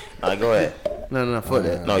 Alright, go ahead. No, fuck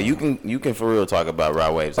that. No, you can for real talk about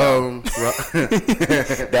Rod Wave's album.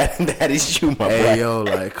 that is you, my boy. Hey yo,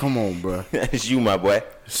 like, come on, bro. That is you, my boy.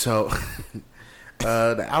 So,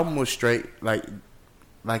 the album was straight. Like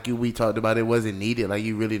we talked about, it wasn't needed. Like,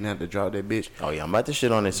 you really didn't have to drop that bitch. Oh yeah, I'm about to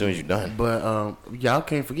shit on it as soon as you're done. But y'all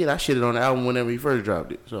can't forget, I shitted on the album whenever he first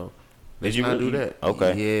dropped it. So let's not do that.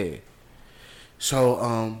 Okay. Yeah.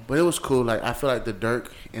 So, but it was cool. Like, I feel like the Dirk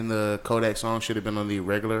and the Kodak song should have been on the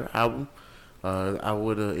regular album.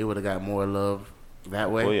 It would have got more love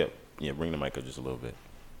that way. Oh yeah. Bring the mic up just a little bit.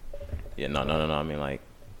 Yeah, no. I mean, like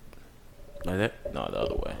that. No, the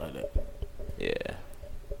other way. Like that. Yeah,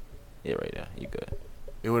 right there. You good?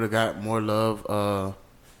 It would have got more love.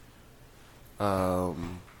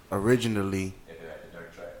 Originally. If it had the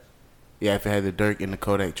Dirk tracks. Yeah, if it had the Dirk and the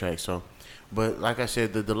Kodak track. So, but like I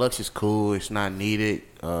said, the deluxe is cool. It's not needed.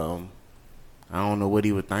 I don't know what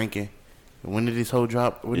he was thinking. When did this whole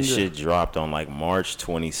drop? This shit dropped on like March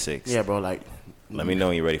 26th. Yeah, bro. Like, let me know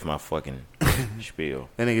when you're ready for my fucking spiel.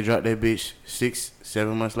 That nigga dropped that bitch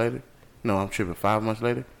 6-7 months later. No, I'm tripping. 5 months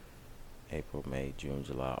later. April, May, June,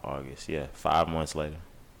 July, August. Yeah, 5 months later.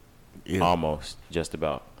 Yeah. Almost, just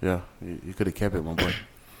about. Yeah, you could have kept it, my boy.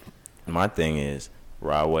 My thing is,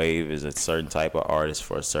 Rod Wave is a certain type of artist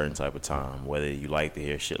for a certain type of time. Whether you like to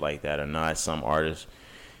hear shit like that or not, some artists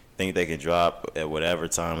think they can drop at whatever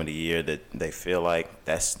time of the year that they feel like.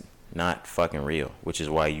 That's not fucking real, which is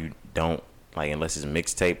why you don't, like, unless it's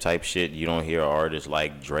mixtape type shit, you don't hear an artist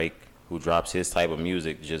like Drake who drops his type of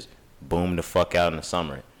music just boom the fuck out in the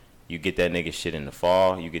summer. You get that nigga shit in the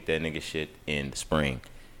fall, you get that nigga shit in the spring.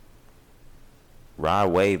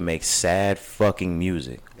 Rod Wave makes sad fucking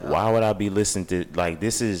music. Why would I be listening to, like,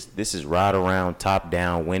 this is ride around, top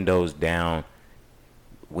down, windows down,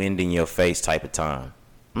 wind in your face type of time.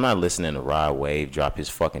 I'm not listening to Rod Wave drop his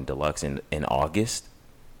fucking deluxe in August.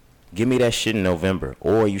 Give me that shit in November,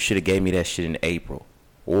 or you should have gave me that shit in April,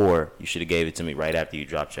 or you should have gave it to me right after you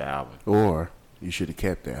dropped your album. Or you should have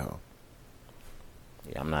kept that hoe.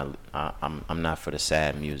 Yeah, I'm not for the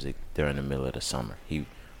sad music during the middle of the summer. We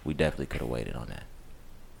definitely could have waited on that.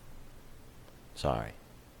 Sorry.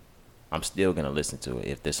 I'm still gonna listen to it.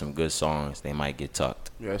 If there's some good songs, they might get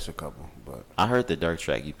tucked. Yeah, it's a couple, but I heard the Dirk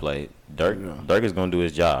track you played. Dirk is gonna do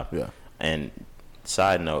his job. Yeah. And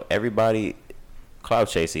side note, everybody, cloud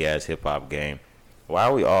chasing ass hip hop game. Why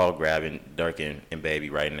are we all grabbing Dirk and Baby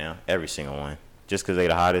right now? Every single one, just because they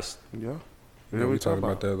the hottest. yeah. Yeah, we talked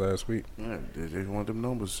about that last week. Yeah, they want them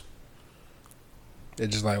numbers.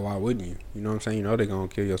 It's just like, why wouldn't you? You know what I'm saying? You know they're gonna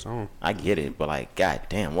kill your song. I get it, but like,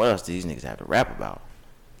 goddamn, what else do these niggas have to rap about?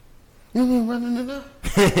 Aaliyah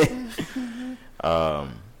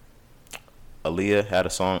had a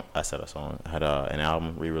song. Had an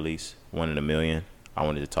album re-release, 1 in a Million. I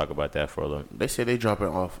wanted to talk about that for a little. They said they dropping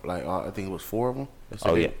off like I think it was 4 of them.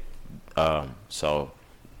 Oh yeah. So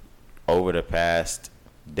over the past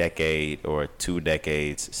decade or 2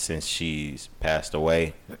 decades since she's passed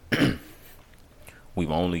away,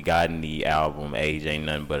 we've only gotten the album Age Ain't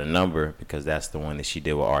Nothing But a Number, because that's the one that she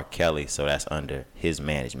did with R. Kelly, so that's under his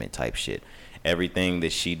management type shit. Everything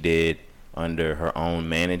that she did under her own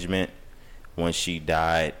management, once she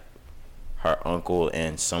died, her uncle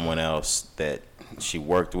and someone else that she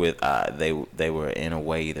worked with, they were in a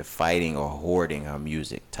way either fighting or hoarding her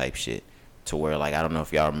music type shit, to where, like, I don't know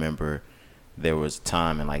if y'all remember, there was a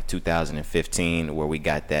time in like 2015 where we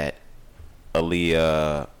got that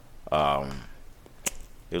Aaliyah,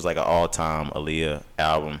 it was like an all-time Aaliyah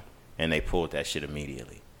album, and they pulled that shit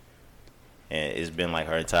immediately. And it's been like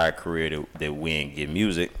her entire career that we ain't get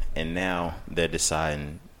music, and now they're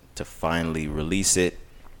deciding to finally release it,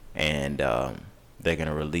 and they're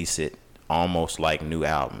gonna release it almost like new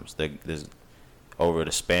albums. There's over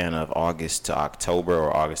the span of August to October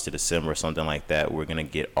or August to December or something like that, we're gonna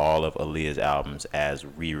get all of Aaliyah's albums as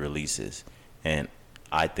re-releases, and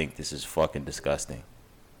I think this is fucking disgusting.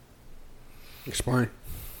 Explain.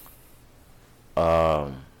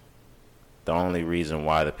 The only reason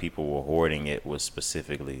why the people were hoarding it was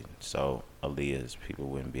specifically so Aaliyah's people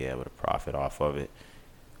wouldn't be able to profit off of it.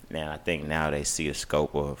 Now I think now they see the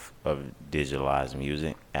scope of digitalized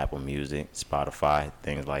music, Apple Music, Spotify,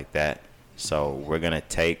 things like that. So we're gonna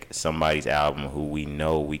take somebody's album who we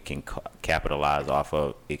know we can capitalize off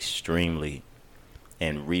of extremely,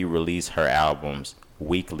 and re-release her albums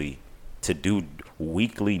weekly to do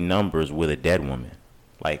weekly numbers with a dead woman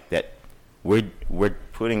like that. We're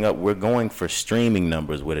going for streaming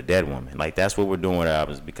numbers with a dead woman. Like, that's what we're doing with our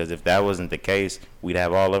albums, because if that wasn't the case, we'd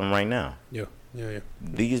have all of them right now. Yeah.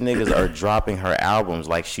 These niggas are dropping her albums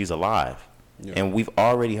like she's alive. Yeah. And we've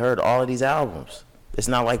already heard all of these albums. It's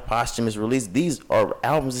not like posthumous release. These are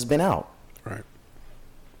albums that's been out. Right.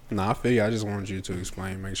 Nah, I feel you. I just wanted you to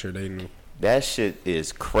explain, make sure they knew. That shit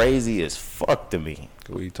is crazy as fuck to me.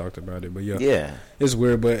 We talked about it, but yeah. Yeah. It's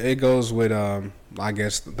weird, but it goes with I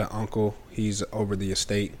guess the uncle. He's over the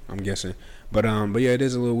estate, I'm guessing. But yeah, it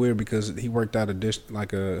is a little weird because he worked out a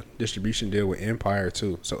distribution deal with Empire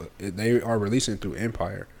too. So they are releasing through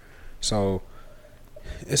Empire. So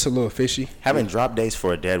it's a little fishy. Having drop dates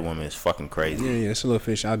for a dead woman is fucking crazy. Yeah, it's a little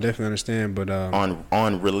fishy. I definitely understand, but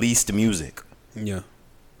on released music. Yeah.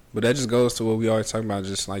 But that just goes to what we always talk about,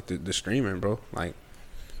 just like the streaming, bro. Like,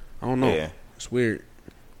 I don't know. Yeah. It's weird.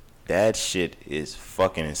 That shit is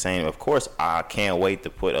fucking insane. Of course, I can't wait to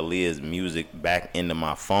put Aaliyah's music back into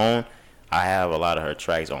my phone. I have a lot of her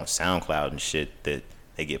tracks on SoundCloud and shit that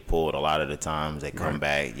they get pulled a lot of the times. They come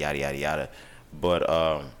back, yada, yada, yada.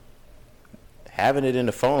 But having it in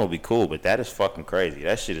the phone will be cool, but that is fucking crazy.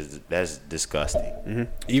 That's disgusting. Mm-hmm.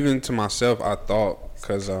 Even to myself, I thought,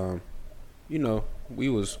 because, you know, we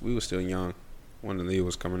was still young when Aaliyah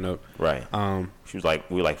was coming up. Right. She was like,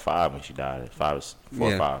 we were like 5 when she died. 4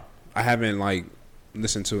 or 5. I haven't like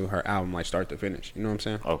listened to her album like start to finish. You know what I'm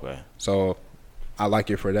saying? Okay. So I like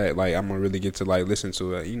it for that. Like I'm gonna really get to like listen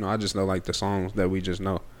to it. You know, I just know like the songs that we just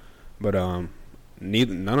know. But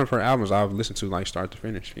none of her albums I've listened to like start to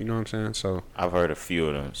finish. You know what I'm saying? So I've heard a few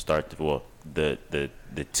of them the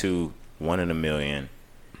two, One in a Million,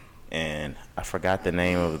 and I forgot the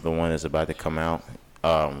name of the one that's about to come out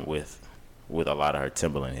with a lot of her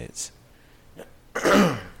Timberland hits.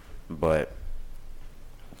 But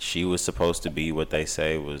she was supposed to be what they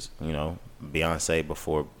say was, you know, Beyonce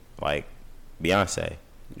before like Beyonce.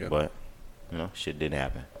 Yeah. But, you know, shit didn't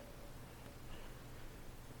happen.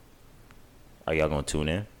 Are y'all gonna tune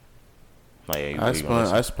in? Like,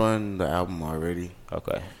 I spun the album already.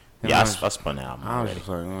 Okay. And Yeah, I spun the album I was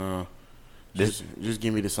already. just like, just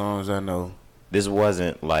give me the songs I know. This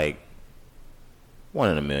wasn't like One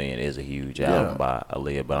in a Million is a huge album by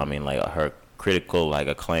Aaliyah, but I mean like her critical like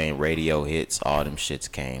acclaim radio hits, all them shits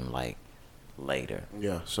came like later.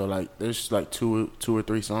 Yeah, so like there's like two or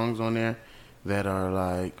three songs on there that are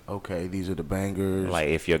like, okay, these are the bangers. Like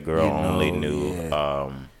If Your Girl Only Knew,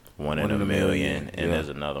 One in a Million, and yeah. there's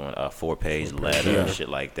another one, a 4-page letter, and shit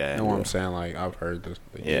like that. You know what I'm saying? Like I've heard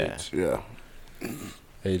the hits. Yeah.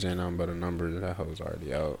 Age ain't nothing but a number. That hoe's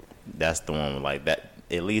already out. That's the one like that.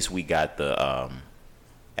 At least we got the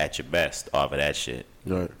At Your Best off of that shit.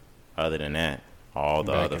 Right. Other than that, all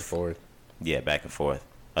the back other and forth. Yeah, back and forth.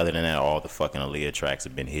 Other than that, all the fucking Aaliyah tracks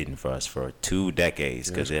have been hidden for us for 2 decades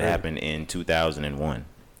because it happened in 2001.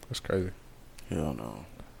 That's crazy. Hell no.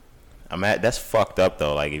 That's fucked up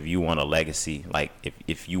though. Like if you want a legacy, like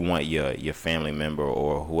if you want your family member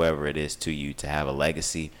or whoever it is to you to have a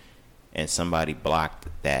legacy, and somebody blocked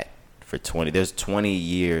that for 20. There's 20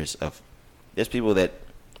 years of. There's people that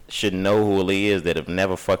should know who Aaliyah is that have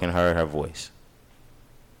never fucking heard her voice.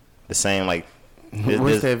 The same like.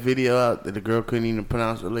 What's that video out that the girl couldn't even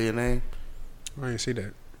pronounce Aaliyah's name? I didn't see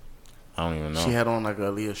that. I don't even know. She had on like a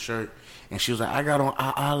Aaliyah shirt, and she was like, "I got on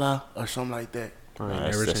Allah" or something like that.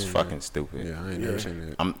 That's fucking stupid. Yeah, I ain't never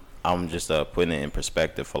seen that. I'm just putting it in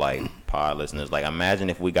perspective for like pod listeners. Like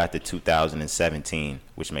imagine if we got to 2017,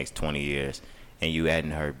 which makes 20 years, and you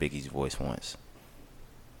hadn't heard Biggie's voice once.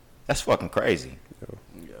 That's fucking crazy.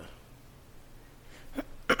 Yeah.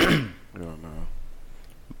 I don't know.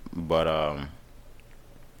 But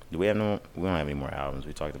we don't have any more albums.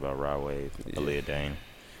 We talked about Rod Wave, Aaliyah Dane.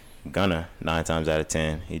 Gunna, 9 times out of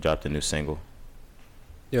 10, he dropped a new single.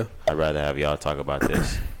 Yeah. I'd rather have y'all talk about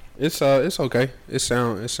this. It's okay. It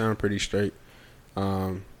sound pretty straight.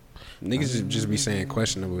 Niggas just be saying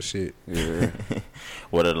questionable shit. Yeah.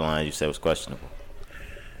 What are the lines you said was questionable?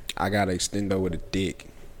 I got an extendo with a dick.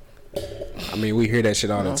 I mean, we hear that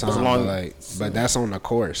shit all the time, but that's on the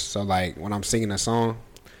chorus. So like when I'm singing a song,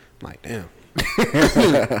 I'm like, damn.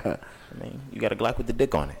 I mean, you got a Glock with the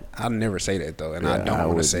dick on it. I never say that though, and I don't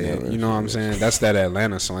want to say it. You know what I'm saying? That's that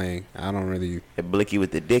Atlanta slang. I don't really. A blicky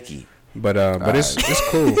with the dicky. But it's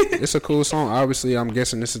cool. It's a cool song. Obviously, I'm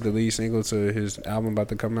guessing this is the lead single to his album about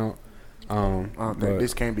to come out. I don't think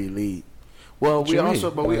this can't be lead. Well, we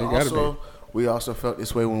also felt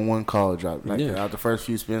this way when One Call dropped. Like out the first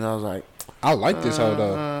few spins, I was like, I like this hoe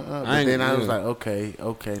though. But then I was like, okay,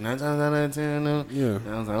 9 times out of 10. Yeah. And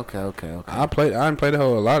I was like, okay. I didn't play the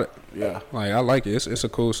hoe a lot. Yeah. Like I like it. It's a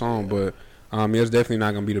cool song, but it's definitely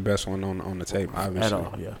not gonna be the best one on the tape. Obviously. At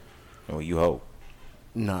all. Yeah. Well, you hope.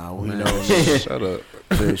 Nah, we know. Shut up.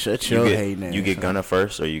 Shut your hating ass. You get Gunna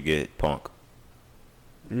first, or you get Punk?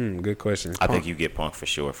 Good question. I think you get Punk for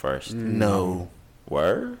sure first. No.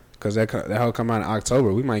 Word? Cause that whole come out in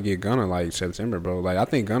October. We might get Gunna like September, bro. Like I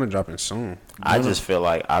think Gunna dropping soon. I just feel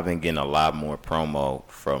like I've been getting a lot more promo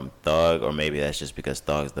from Thug, or maybe that's just because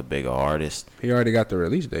Thug's the bigger artist. He already got the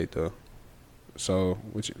release date though. So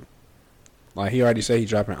like he already said he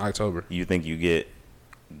dropping in October. You think you get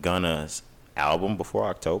Gunna's album before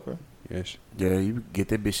October? Yes. Yeah, you get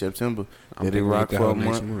that bitch September. I'm Let it thinking we rock get that for a whole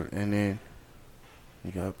next month, month. and then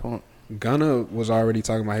you got a pump. Gunna was already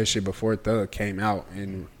talking about his shit before Thug came out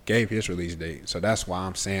and gave his release date. So that's why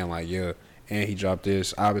I'm saying like, yeah. And he dropped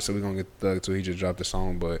this. Obviously, we're going to get Thug too. He just dropped the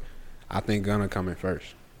song. But I think Gunna coming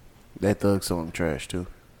first. That Thug song trash, too.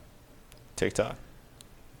 TikTok.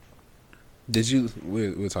 Did you...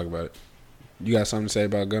 We'll talk about it. You got something to say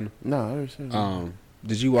about Gunna? No, I already said that.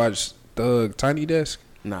 Did you watch Thug Tiny Desk?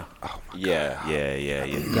 Nah. Oh, my Yeah.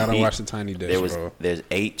 God. Gotta watch the Tiny Desk, bro. There's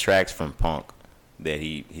 8 tracks from Punk that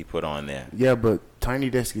he put on there. Yeah, but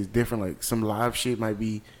Tiny Desk is different. Like, some live shit might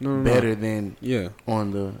be better than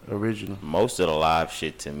on the original. Most of the live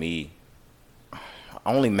shit to me,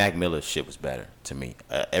 only Mac Miller's shit was better to me.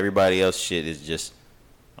 Everybody else shit is just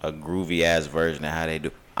a groovy ass version of how they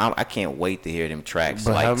do. I can't wait to hear them tracks,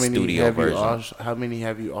 But like studio version. How many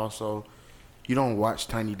have you also... You don't watch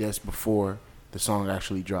Tiny Desk before the song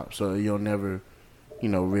actually drops, so you'll never,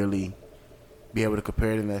 really be able to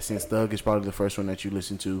compare it in that sense. Thug is probably the first one that you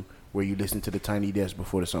listen to where you listen to the Tiny Desk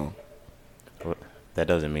before the song. That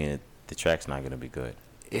doesn't mean that the track's not going to be good.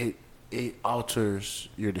 It alters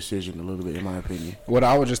your decision a little bit, in my opinion. What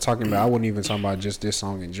I was just talking about, I wasn't even talking about just this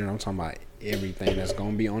song in general. I'm talking about everything that's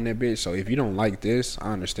going to be on that bitch. So if you don't like this,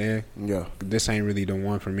 I understand. Yeah. This ain't really the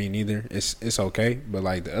one for me neither. It's okay. But,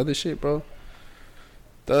 like, the other shit, bro,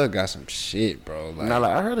 Thug got some shit, bro. Like, now,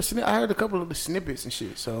 like, I heard a couple of the snippets and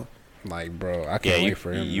shit, so... Like, bro, I can't wait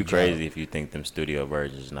for him. You crazy if you think them studio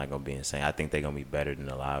versions is not going to be insane. I think they're going to be better than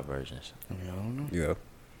the live versions. Yeah, I don't know. Yeah.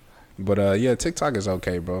 But, yeah, TikTok is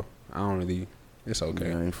okay, bro. I don't really... It's okay.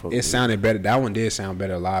 Yeah, it sounded better. That one did sound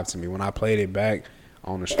better live to me. When I played it back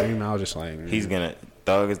on the stream, I was just like...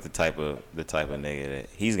 Thug is the type of nigga that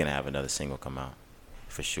he's going to have another single come out.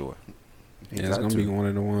 For sure. Yeah, it's going to be one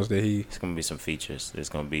of the ones that he... It's going to be some features. It's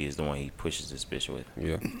going to be the one he pushes this bitch with.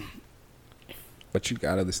 Yeah. But you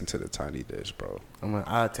gotta listen to the Tiny Desk, bro.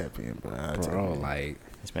 I'll tap in, bro. Like,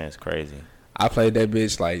 this man's crazy. I played that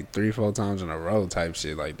bitch like 3-4 times in a row type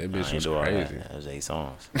shit. Like, that bitch was crazy. That was 8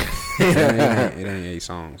 songs. it ain't 8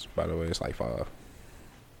 songs, by the way. It's like 5.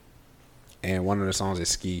 And one of the songs is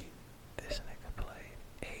Ski. This nigga played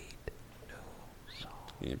 8 new songs.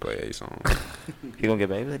 He didn't play 8 songs. He gonna get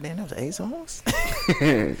back? Like, damn, that was 8 songs?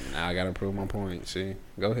 Now I gotta prove my point. See?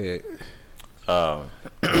 Go ahead.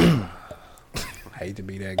 I hate to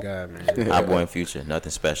be that guy, man. Our boy in Future,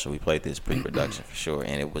 nothing special. We played this pre-production for sure,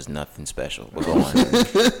 and it was nothing special. But go on.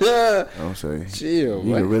 I'm saying, chill.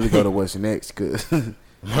 You can really go to what's next, cause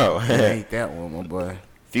bro, it ain't that one, my boy.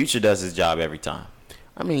 Future does his job every time.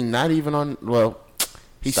 I mean, not even on. Well,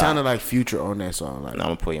 he sounded like Future on that song. Like, no, I'm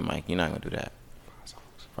gonna pull your mic. You're not gonna do that.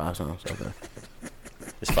 5 songs. Okay.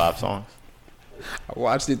 It's 5 songs. I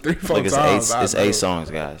watched it 3-4 Look, times. It's 8 songs,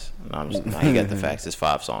 guys. No, he got the facts. It's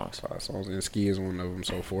 5 songs. 5 songs, and Ski is one of them,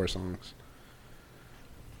 so 4 songs.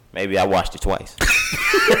 Maybe I watched it twice. That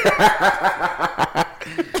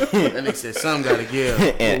nigga said something gotta give.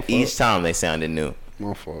 And each time they sounded new.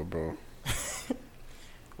 My fault, bro.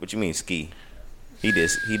 What you mean, Ski? He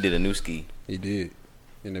did a new Ski. He did.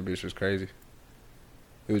 And that bitch was crazy.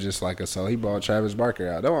 It was just like so he brought Travis Barker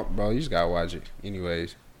out. Don't, bro, you just gotta watch it.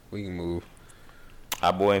 Anyways, we can move.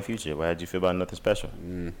 Our boy in Future. What did you feel about Nothing Special?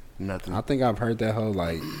 Nothing. I think I've heard that whole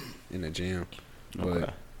like in the gym, but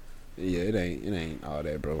Okay. yeah, it ain't all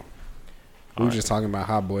that, bro. We were just talking about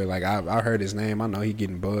Hot Boy. Like I heard his name. I know he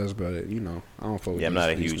getting buzzed, but I don't fuck with Yeah, I'm not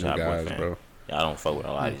a huge new Hot Boy guys, fan. bro. Yeah, I don't fuck with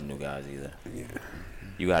a lot of these new guys either. Yeah,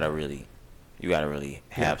 You gotta really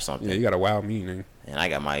have something. yeah, you gotta wow me, nigga. And I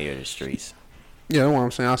got my ear to the streets. Yeah, that's what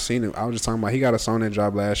I'm saying. I seen it. I was just talking about he got a song that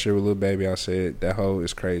dropped last year with Lil Baby. I said that hoe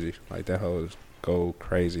is crazy. Like that hoe is go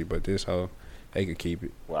crazy, but this hoe, they could keep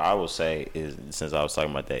it. What I will say is, since I was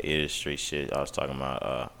talking about that ear to the street shit, I was talking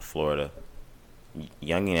about Florida.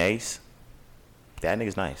 Young and Ace, that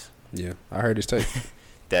nigga's nice. Yeah, I heard his tape.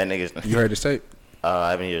 That nigga's. You heard his tape?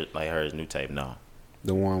 I haven't heard his new tape. No.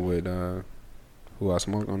 The one with Who I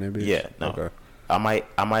Smoke on that bitch? Yeah, no. Okay. I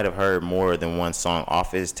might have heard more than one song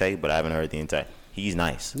off his tape, but I haven't heard the entire. He's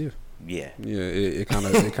nice. Yeah. Yeah. Yeah, it kind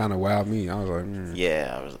of wowed me. I was like,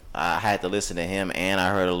 Yeah, I had to listen to him, and I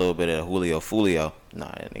heard a little bit of Julio Fulio. No,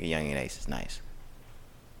 that nigga Young and Ace is nice.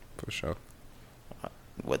 for sure.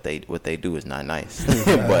 What they do is not nice,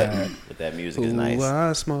 but that music is nice. Who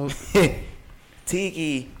I Smoke.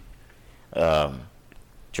 Tiki.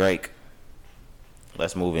 Drake.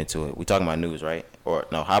 Let's move into it. We talking about news, right? Or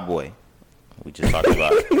no, Hot Boy. We just talked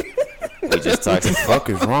about. We just talked. What the fuck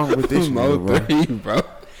is wrong with this nigga, bro?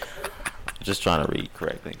 Just trying to read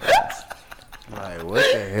correctly, guys. Like, what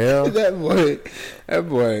the hell? that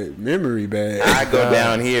boy, memory bad. I go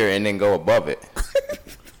down here and then go above it.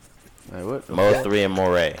 Like, what the Mo fuck? 3 and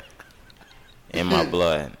Moray in my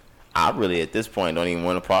blood. I really at this point don't even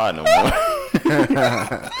want to pod no more.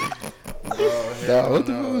 Dog, what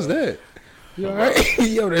the fuck was that? You alright?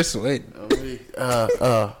 Yo, that's sweating.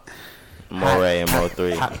 Moray and Mo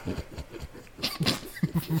 3.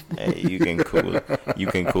 Hey, you can cool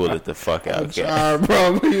it the fuck out, guys.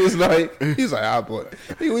 Bro, he's like, I bought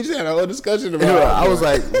it. We just had a whole discussion about it. I was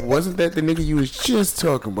like, wasn't that the nigga you was just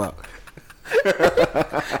talking about?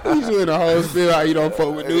 He's doing a whole spiel how you don't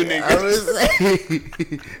fuck with new niggas. I was like,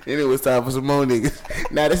 and it was time for some more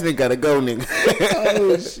niggas. Now this nigga gotta go, nigga.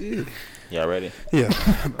 Oh shit. Y'all ready? Yeah.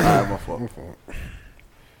 Alright, my fault.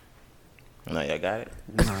 No, y'all got it?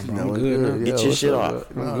 Nah, bro, I'm good now. Get your shit off.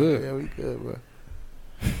 I'm good. Yeah, we good, bro.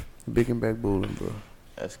 Big and back bowling, bro.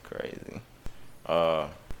 That's crazy. All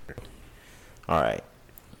right.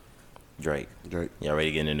 Drake. Y'all ready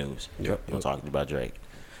to get in the news? Yep. We'll talk about Drake.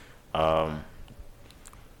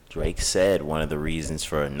 Drake said one of the reasons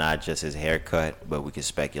for not just his haircut, but we can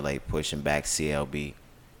speculate pushing back CLB.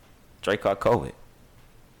 Drake caught COVID.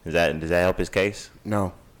 Does that help his case?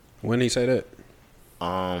 No. When did he say that?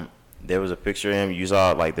 There was a picture of him. You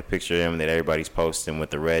saw like the picture of him that everybody's posting with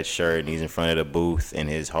the red shirt, and he's in front of the booth, and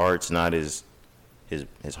his heart's not his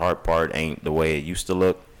heart part ain't the way it used to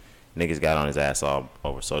look. Niggas got on his ass all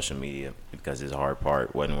over social media because his heart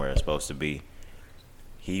part wasn't where it's supposed to be.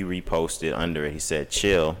 He reposted under it. He said,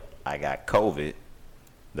 "Chill, I got COVID.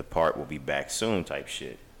 The part will be back soon." Type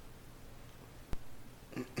shit.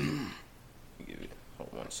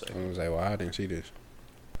 Hold 1 second. I was like, well, I didn't see this.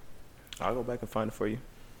 I'll go back and find it for you.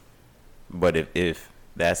 But if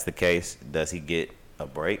that's the case, does he get a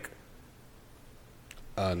break?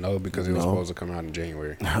 No, because it was supposed to come out in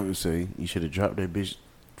January. I would say you should have dropped that bitch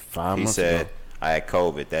 5 He months said, ago. I had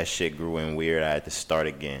COVID. That shit grew in weird. I had to start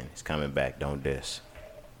again. He's coming back. Don't diss.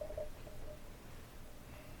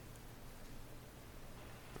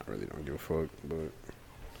 I really don't give a fuck, but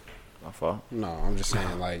My fault. no, I'm just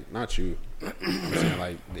saying, like, not you. I'm saying,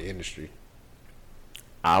 like, the industry.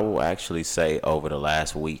 I will actually say over the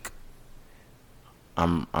last week,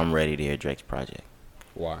 I'm ready to hear Drake's project.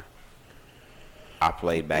 Why? I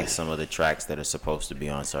played back some of the tracks that are supposed to be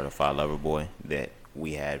on Certified Lover Boy that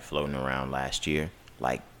we had floating around last year,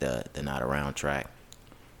 like the Not Around track,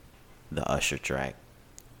 the Usher track.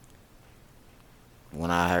 When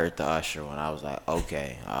I heard the Usher one, I was like,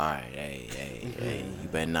 okay, all right, hey, you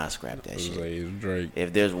better not scrap that It was shit. like, it's Drake.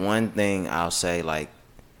 If there's one thing I'll say, like,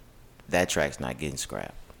 that track's not getting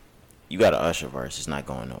scrapped. You got an Usher verse, it's not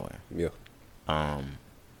going nowhere. Yeah.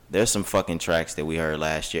 There's some fucking tracks that we heard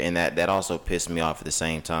last year, and that also pissed me off at the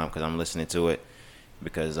same time because I'm listening to it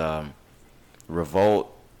because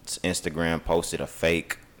Revolt's Instagram posted a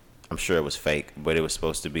fake, I'm sure it was fake, but it was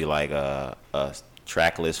supposed to be like a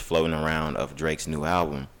track list floating around of Drake's new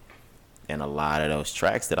album, and a lot of those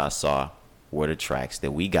tracks that I saw were the tracks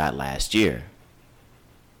that we got last year.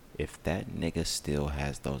 If that nigga still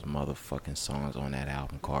has those motherfucking songs on that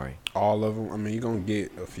album, Corey. All of them. I mean, you're going to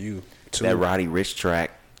get a few. Two. That Roddy Ricch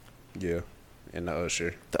track. Yeah. And the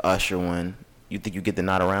Usher. The Usher one. You think you get the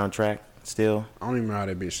Not Around track still? I don't even know how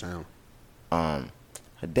that bitch sound.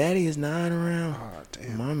 Her daddy is not around. Oh,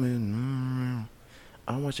 damn. Mama is not around.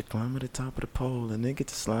 I want you to climb to the top of the pole and then get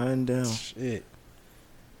to sliding down. Shit.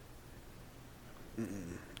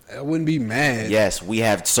 I wouldn't be mad. Yes, we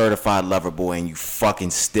have Certified Lover Boy and you fucking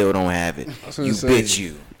still don't have it. You say, bitch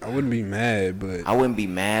you. I wouldn't be mad, but I wouldn't be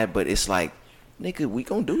mad, but it's like, nigga, we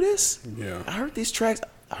gonna do this? Yeah. I heard these tracks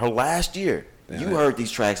her last year. Yeah, you heard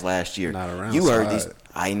these tracks last year. Not around. You heard slide. these.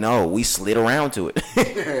 I know. We slid around to it.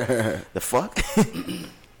 The fuck?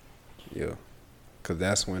 Yeah. Because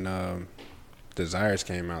that's when Desires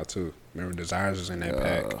came out, too. Remember, Desires was in that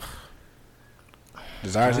pack.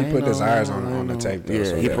 Desires, he put Desires on the tape, though. Yeah,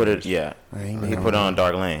 so He that put it, was- yeah. I He put it on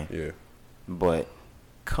Dark Lane. Yeah. But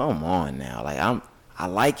come on now, like I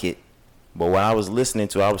like it, but what I was listening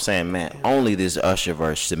to, I was saying, man, only this Usher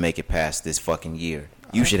verse should make it past this fucking year.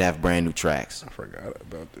 You should have brand new tracks. I forgot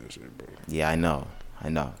about this shit, bro. Yeah, I know,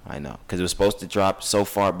 because it was supposed to drop so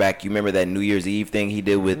far back. You remember that New Year's Eve thing he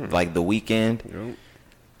did with like The Weeknd? Yep.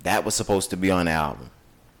 That was supposed to be on the album.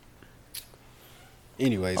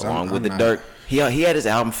 Anyways, Along I'm with the not, Dirk, he had his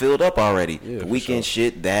album filled up already. Yeah, The for Weeknd sure.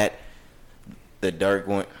 shit, that the Dirk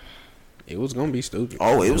one. It was gonna be stupid.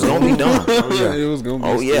 Oh, it was gonna be done. It was gonna be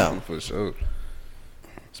Oh, stupid yeah. for sure.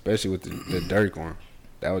 especially with the Dirk one.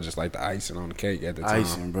 That was just like the icing on the cake at the time.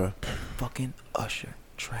 Icing, bro. Fucking Usher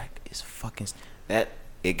track is fucking that.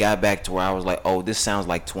 It got back to where I was like, oh, this sounds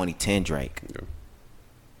like 2010 Drake. Yeah.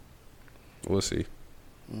 We'll see.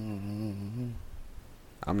 I'm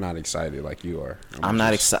not excited like you are. I'm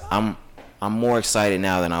not excited. I'm more excited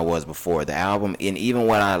now than I was before. The album, and even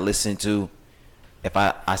what I listened to, if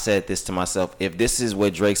I said this to myself, if this is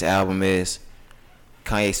what Drake's album is,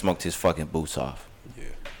 Kanye smoked his fucking boots off. Yeah,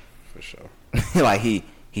 for sure. Like he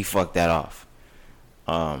fucked that off.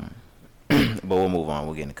 But we'll move on.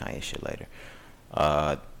 We'll get into Kanye shit later.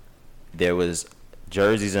 There was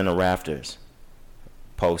Jerseys in the Rafters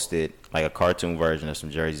posted, like a cartoon version of some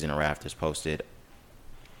Jerseys in the Rafters posted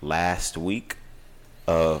last week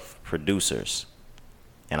of producers.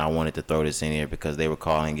 And I wanted to throw this in here because they were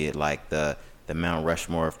calling it like the Mount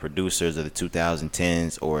Rushmore of producers of the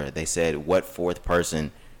 2010s, or they said what fourth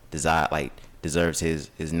person deserves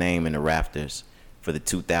his name in the rafters for the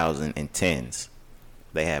 2010s.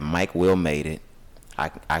 They had Mike Will made it.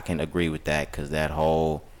 I can agree with that because that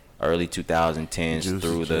whole early 2010s Juicy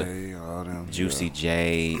through J, the all them, Juicy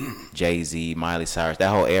J, Jay-Z, Miley Cyrus, that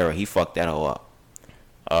whole era, he fucked that whole up.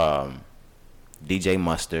 DJ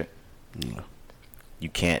Mustard, you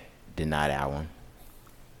can't deny that one.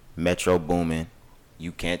 Metro Boomin,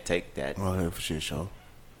 you can't take that. Oh, yeah, for shit show.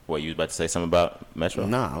 What, you was about to say something about Metro?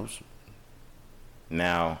 Nah, I was.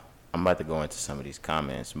 Now, I'm about to go into some of these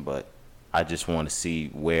comments, but I just want to see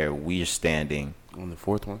where we're standing On the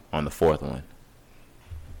fourth one? on the fourth one.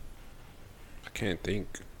 I can't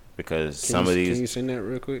think. Because Can some you, of these, Can you send that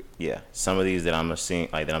real quick? yeah, some of these that I'm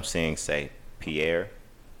seeing say Pierre.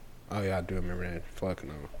 Oh yeah, I do remember that. Fuck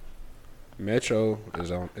no. Metro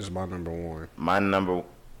is my number one. My number,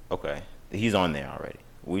 okay, he's on there already.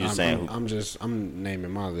 We just saying I'm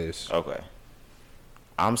naming my list. Okay.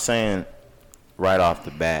 I'm saying right off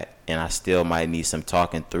the bat, and I still might need some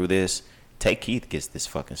talking through this. Take Keith gets this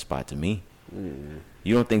fucking spot to me.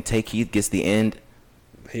 You don't think Take Keith gets the end?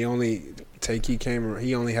 He only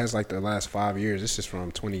has like the last 5 years. This is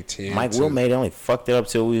from 2010. Mike Will made it, only fucked it up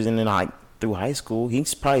till we was through high school.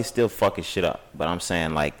 He's probably still fucking shit up. But I'm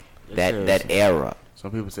saying like that era.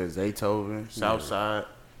 Some people say Zaytoven, Southside.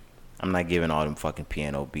 I'm not giving all them fucking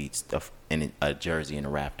piano beats stuff in a Jersey and the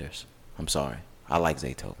Raptors. I'm sorry. I like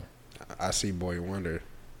Zaytoven. I see Boy Wonder.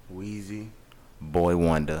 Wheezy. Boy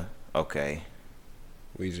Wonder. Okay.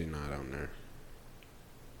 Weezy not on there.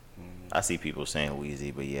 I see people saying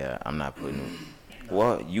Wheezy, but yeah, I'm not putting him.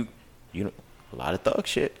 Well, you know, a lot of Thug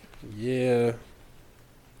shit. Yeah.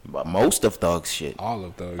 But most of Thug shit. All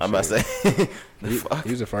of those. I'm about to say.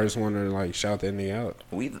 He's the first one to like shout that nigga out.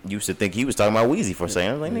 We used to think he was talking about Wheezy for a second.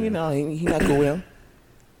 I was like, nigga, no, he not cool with him.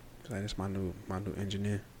 Like, that's my new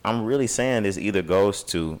engineer. I'm really saying this either goes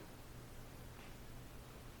to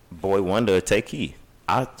Boy Wonder or Take Keith.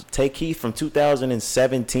 I take Keith from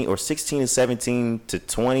 2017 or 16 and 17 to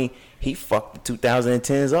 20. He fucked the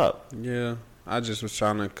 2010s up. Yeah, I just was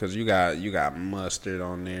trying to, cause you got Mustard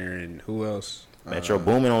on there, and who else? Metro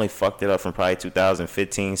Boomin only fucked it up from probably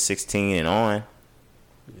 2015, 16 and on.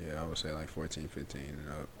 Yeah, I would say like 14, 15 and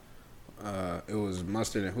up. It was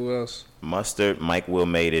Mustard and who else? Mustard, Mike Will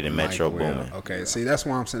made it, and Metro Boomin. Okay, see, that's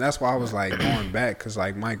why I'm saying. That's why I was like going back, cause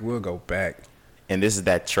like Mike will go back. And this is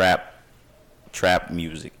that trap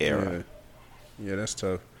music era. Yeah, that's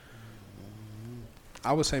tough.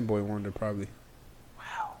 I would say Boy Wonder probably.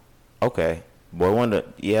 Wow. Okay, Boy Wonder.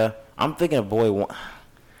 Yeah, I'm thinking of Boy Wonder.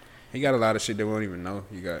 He got a lot of shit that we don't even know.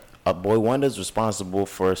 You got Boy Wonder's responsible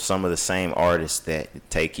for some of the same artists that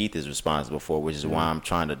Take Keith is responsible for, which is why I'm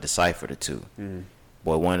trying to decipher the two.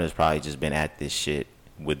 Boy Wonder's probably just been at this shit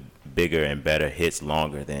with bigger and better hits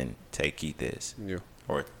longer than Take Keith is. Yeah.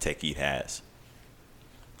 Or Take Keith has.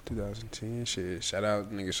 2010 shit. Shout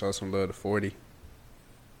out, nigga. Show some love to 40.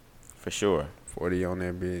 For sure. 40 on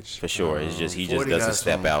that bitch. For sure. It's just he just 40 doesn't got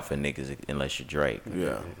step some- out for niggas unless you're Drake.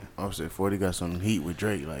 Yeah. I would say 40 got some heat with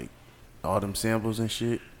Drake. Like, all them samples and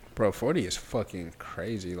shit. Bro, 40 is fucking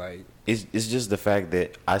crazy. Like, It's just the fact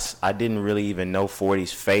that I didn't really even know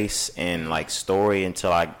 40's face and like story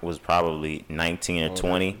until I was probably 19 or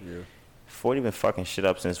 20. Yeah. 40 been fucking shit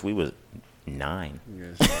up since we was 9.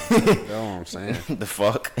 Yes, that's what I'm saying. The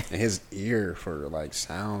fuck? And his ear for like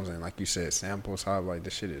sounds and like you said samples, how like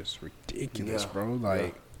this shit is ridiculous, Yeah. bro.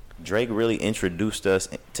 Like Drake really introduced us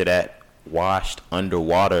to that washed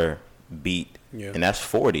underwater beat, Yeah. and that's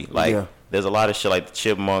 40. Like, Yeah. there's a lot of shit like the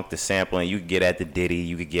Chipmunk, the sampling. You could get at the Diddy,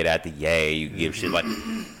 you could get at the Ye, you could give shit like,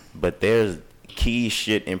 but there's key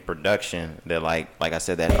shit in production that like I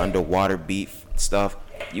said, that underwater beat stuff.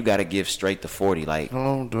 You gotta give straight to 40. Like,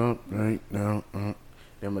 Hold up, right now.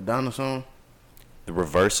 That Madonna song? The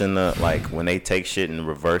reversing the like when they take shit and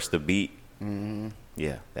reverse the beat. Mm-hmm.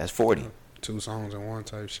 Yeah, that's 40. 2 songs in one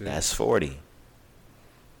type shit. That's 40.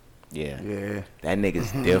 Yeah. Yeah. That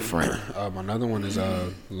nigga's different. Another one is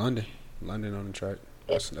London. London on the track.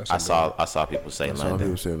 That's I saw people say London.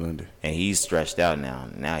 People say London. And he's stretched out now.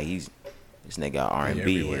 Now this nigga got R&B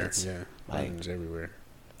everywhere. hits. Yeah, like, London's everywhere.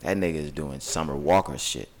 That nigga is doing Summer Walker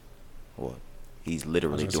shit. Well, he's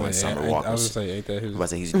literally doing Summer Walker. I was gonna say, ain't that his? I was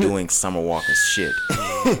say he's doing Summer Walker's shit.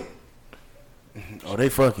 Oh, they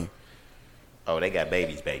fucking. Oh, they got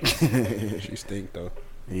babies, baby. She stink though.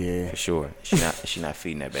 Yeah. For sure. She not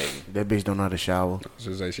feeding that baby. That bitch don't know how to shower. I was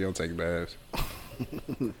gonna say she don't take baths.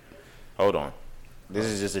 Hold on. This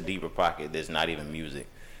is just a deeper pocket. There's not even music.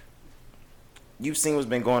 You've seen what's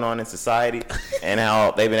been going on in society and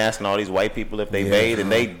how they've been asking all these white people if they bathe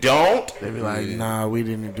and they don't. They be like, nah, we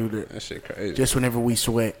didn't do that. That shit crazy. Just whenever we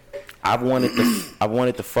sweat. I've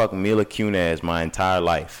wanted to fuck Mila Kunis my entire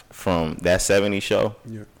life from that 70s show.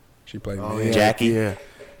 Yeah. She played Jackie. Yeah.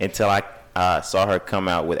 Until I saw her come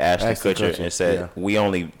out with Ashton Kutcher and said, we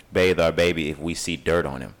only bathe our baby if we see dirt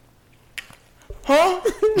on him. Huh?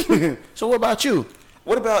 So what about you?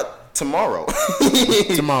 What about tomorrow?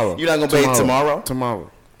 Tomorrow. You're not going to bathe tomorrow? Tomorrow.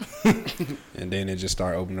 And then it just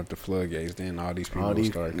started opening up the floodgates. Then all these people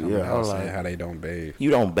started coming out saying how they don't bathe. You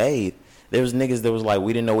don't bathe. There was niggas that was like,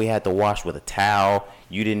 we didn't know we had to wash with a towel.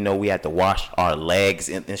 You didn't know we had to wash our legs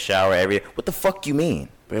in the shower area. What the fuck you mean?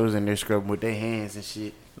 They was in there scrubbing with their hands and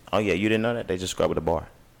shit. Oh, yeah, you didn't know that? They just scrub with a bar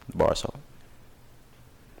soap.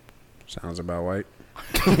 Sounds about white.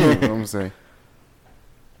 You know what I'm saying?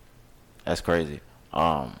 That's crazy.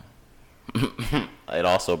 It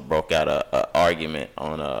also broke out a argument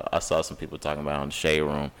on I saw some people talking about on the Shade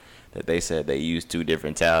Room that they said they used 2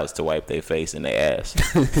 different towels to wipe their face and their ass.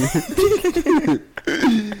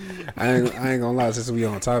 I ain't gonna lie, since we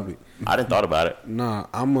on topic. I didn't thought about it. Nah,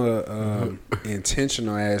 I'm a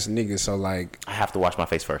intentional ass nigga, so like I have to wash my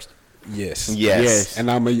face first. Yes. And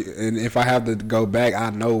and if I have to go back, I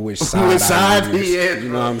know which side. Which side? Yeah. You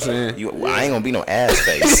know what I'm saying? I ain't gonna be no ass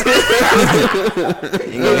face. You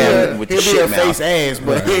gonna have with the He'll shit be a mouth. face ass,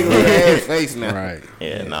 but he ain't gonna be ass face now. Right.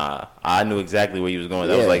 Yeah, nah. I knew exactly where you was going.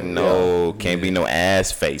 I was like, no, can't be no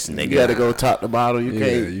ass face, nigga. You gotta go top to bottom. You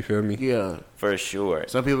can't. You feel me? Yeah. For sure.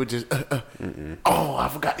 Some people just. Oh, I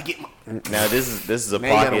forgot to get my. Now this is a Now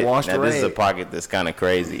you gotta pocket. wash the Now this is a rag. pocket that's kind of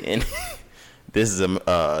crazy, and this is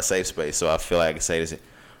a safe space, so I feel like I can say this.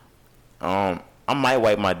 I might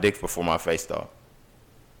wipe my dick before my face, though.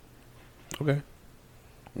 Okay.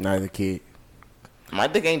 Neither kid. My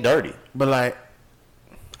dick ain't dirty. But like,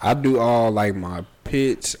 I do all like my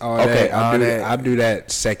pits, all Okay, that. I do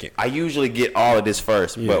that second. I usually get all of this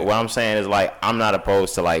first, but what I'm saying is like I'm not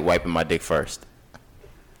opposed to like wiping my dick first,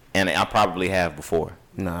 and I probably have before.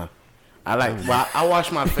 nah. I like. Well, I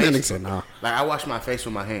wash my Nigga face. said nah. Like I wash my face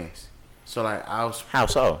with my hands. So like How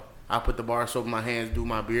so? I put the bar soap in my hands, do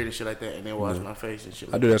my beard and shit like that, and then wash my face and shit.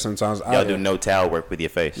 I Like do that sometimes. Y'all do no towel work with your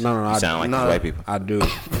face. No, You sound like no. these white people. I do,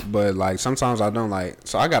 but like sometimes I don't like.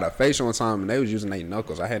 So I got a facial one time, and they was using their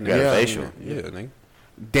knuckles. I had You got a never- facial? Yeah, nigga.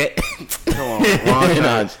 that. Come on,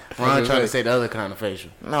 Ron trying to say the other kind of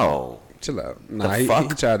facial. No. Chill out. Nah, The he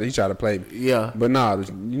fuck? tried to play me. Yeah. But nah,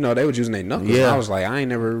 you know they was using their knuckles. Yeah. I was like, I ain't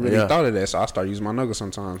never really Yeah. thought of that, so I started using my knuckles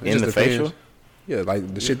sometimes. It In just the depends. facial? Yeah,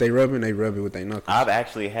 like the shit they rub it with their knuckles. I've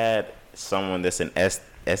actually had someone that's an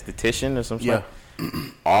esthetician or something Yeah.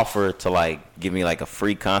 offer to like give me like a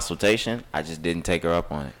free consultation. I just didn't take her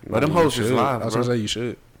up on it. But them You hoes is should. live, I was bro. gonna say you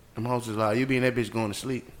should. Them hoes is live. You be in that bitch going to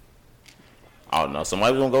sleep. Oh no,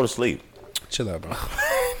 somebody's gonna go to sleep. Chill out, bro.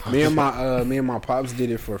 me and my pops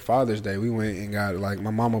did it for Father's Day. We went and got like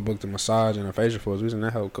my mama booked a massage and a facial for us. We was in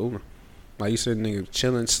that hell cool. Like you said, nigga,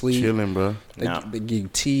 chilling, sleep. Chilling, bro. They give you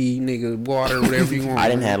tea, nigga, water, whatever you want. I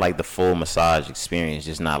didn't have like the full massage experience,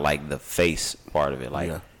 just not like the face part of it. Like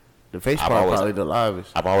Yeah. The face I've part always- probably the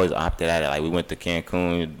livest. I've always opted out of it. Like we went to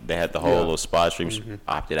Cancun, they had the whole little spa treatment. Mm-hmm.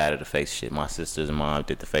 Opted out of the face shit. My sisters and mom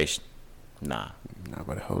did the face. Nah, Nah,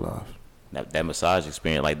 but hold off. that massage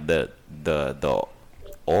experience, like the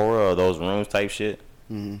aura of those rooms type shit.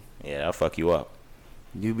 Mm-hmm. Yeah, that'll fuck you up.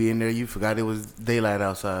 You be in there, you forgot it was daylight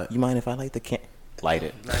outside. You mind if I light light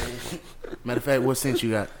it? Matter of fact, what scent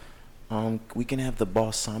you got? We can have the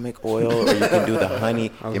balsamic oil, or you can do the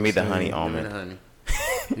honey. Give me the honey Give me the almond. honey.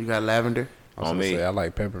 You got lavender? I was on gonna me. say I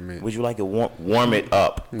like peppermint. Would you like it warm it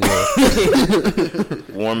up? Yeah,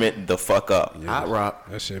 Warm it the fuck up. Hot rock.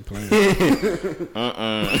 that shit playing.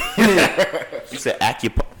 You said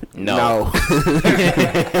acupuncture.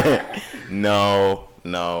 No.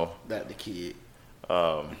 No. That the kid.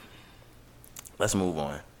 Let's move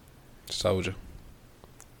on. Soldier.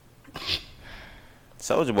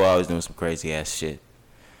 Soulja Boy always doing some crazy ass shit.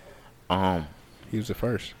 He was the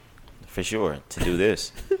first. For sure, to do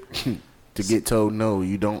this. To get told no,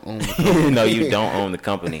 you don't own the company. No, you don't own the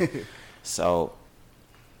company. So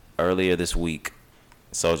earlier this week,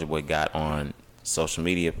 Soulja Boy got on social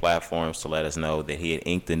media platforms to let us know that he had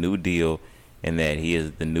inked a new deal and that he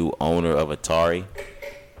is the new owner of Atari,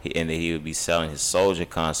 and that he would be selling his Soulja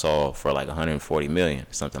console for like $140 million,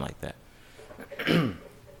 something like that.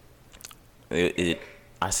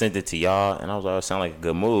 I sent it to y'all, and I was like, it sounded like a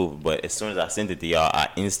good move. But as soon as I sent it to y'all, I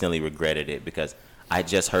instantly regretted it because I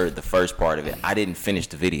just heard the first part of it. I didn't finish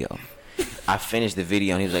the video. I finished the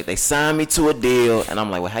video, and he was like, they signed me to a deal. And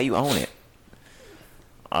I'm like, well, how you own it?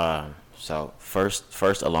 So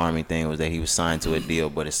first alarming thing was that he was signed to a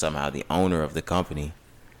deal, but it's somehow the owner of the company.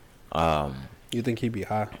 You think he'd be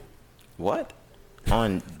high? What?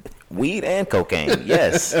 On weed and cocaine,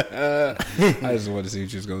 yes. I just wanted to see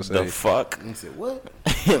what you was going to say. The fuck? He said, what?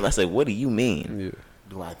 I said, what do you mean? Yeah.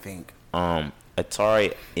 Do I think?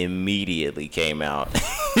 Atari immediately came out.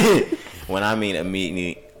 When I mean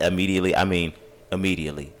immediately, I mean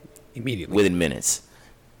immediately. Within minutes.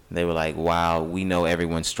 They were like, wow, we know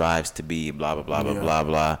everyone strives to be blah, blah, blah, blah, blah,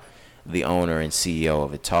 blah. The owner and CEO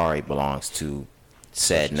of Atari belongs to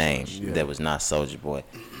said name. That was not Soulja Boy.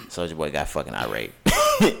 Soulja Boy got fucking irate.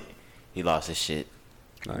 He lost his shit.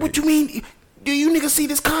 What you mean? Do you niggas see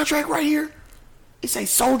this contract right here? It say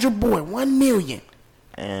Soulja Boy, $1 million.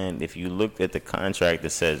 And if you look at the contract that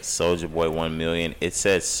says Soulja Boy $1 million, it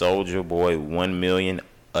says Soulja Boy $1 million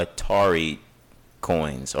Atari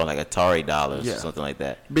coins or like Atari dollars or something like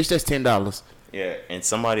that. Bitch, that's $10. Yeah, and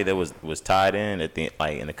somebody that was tied in at the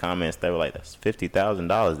in the comments, they were like, that's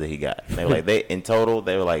 $50,000 that he got. And they were like, in total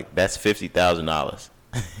they were like, that's $50,000.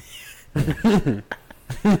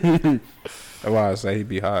 That's why I say he'd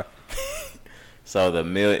be high. So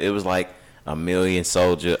it was like $1 million not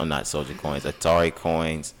Soulja coins, Atari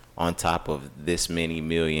coins on top of this many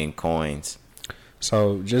million coins.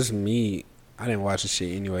 So just me, I didn't watch the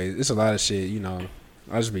shit anyway. It's a lot of shit, you know.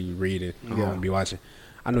 I just be reading. I don't be watching.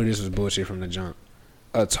 I knew this was bullshit from the jump.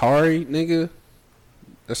 Atari, nigga,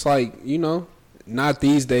 it's like, you know, not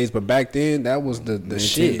these days, but back then that was the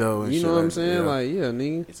shit. You know what I'm saying? Like, yeah,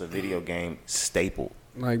 nigga. It's a video game staple.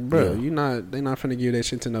 Like, bro, they not finna give that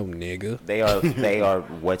shit to no nigga. They are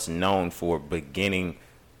what's known for beginning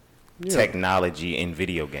technology in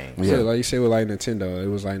video games. Yeah, like you said with like Nintendo. It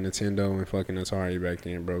was like Nintendo and fucking Atari back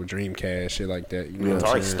then, bro. Dreamcast, shit like that. You know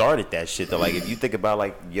Atari started that shit though. Like if you think about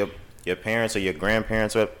like your parents or your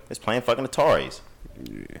grandparents, it's playing fucking Ataris.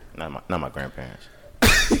 Yeah. Not my grandparents.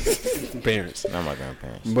 Parents. Not my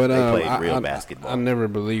grandparents. But they played real basketball. I never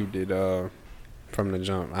believed it from the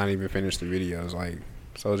jump. I didn't even finish the videos. Like,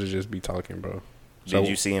 Soulja just be talking, bro. Did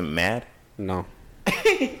you see him mad? No.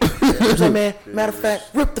 He was like, man, matter of fact,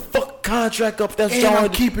 rip the fuck contract up. That's and I'm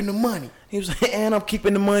keeping the money. He was like, and I'm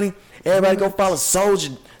keeping the money. Everybody go follow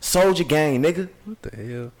Soulja gang, nigga. What the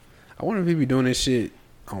hell? I wonder if he be doing this shit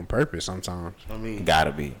on purpose sometimes. I mean,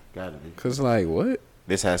 gotta be. Cause like what?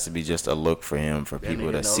 This has to be just a look for him, for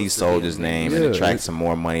people to see Soulja's name and attract some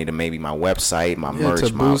more money to maybe my website, my merch,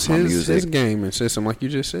 to boost my music. his game and system, like you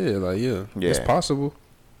just said. Like, it's possible.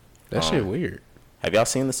 That shit weird. Have y'all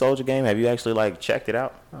seen the Soulja game? Have you actually like checked it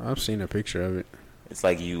out? I've seen a picture of it. It's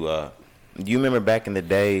like you remember back in the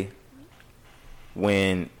day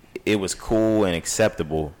when it was cool and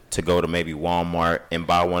acceptable to go to maybe Walmart and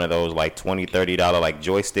buy one of those like $20, $30 like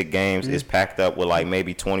joystick games. It's packed up with like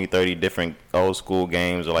maybe 20, 30 different old school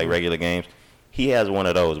games or like regular games. He has one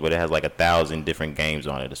of those, but it has like 1,000 different games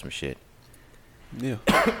on it or some shit. Yeah,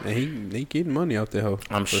 and he getting money out there.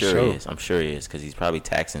 I'm sure he is. I'm sure he is because he's probably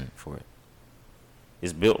taxing for it.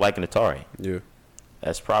 It's built like an Atari. Yeah,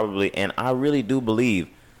 that's probably, and I really do believe,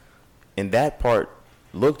 and that part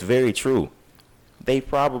looked very true. They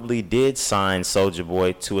probably did sign Soulja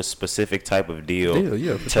Boy to a specific type of deal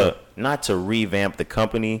not to revamp the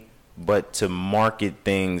company, but to market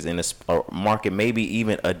things or market maybe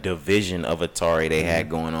even a division of Atari they had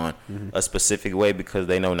going on a specific way, because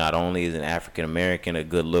they know not only is an African American a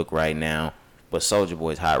good look right now, but Soulja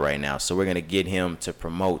Boy's hot right now, so we're gonna get him to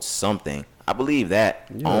promote something. I believe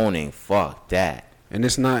that owning, fuck that. And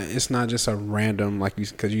it's not just a random, like you,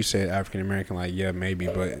 because you said African American, like maybe,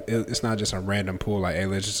 but it's not just a random pool. Like, hey,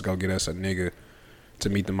 let's just go get us a nigga to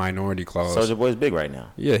meet the minority clause. Soulja Boy's big right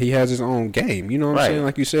now. Yeah, he has his own game. You know what I'm saying?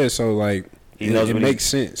 Like you said, so like it makes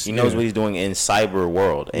sense. He knows what he's doing in cyber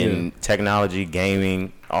world, in technology,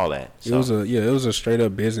 gaming, all that. So. It was a straight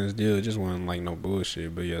up business deal. It just wasn't like no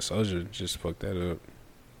bullshit. But yeah, Soulja just fucked that up.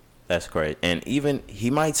 That's great. And even he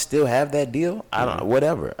might still have that deal. I don't know.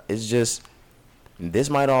 Whatever. It's just This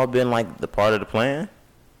might all been like the part of the plan.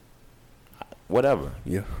 Whatever.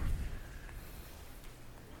 Yeah.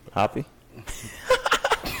 Hoppy?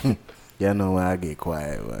 Y'all know when I get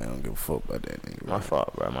quiet, but I don't give a fuck about that nigga. My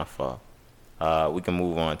fault, bro. My fault. We can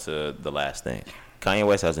move on to the last thing. Kanye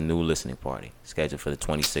West has a new listening party scheduled for the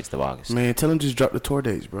 26th of August. Man, tell him just drop the tour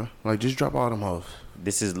dates, bro. Like, just drop all them hoes.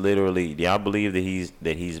 This is literally. Do y'all believe that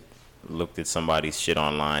he's looked at somebody's shit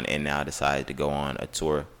online and now decided to go on a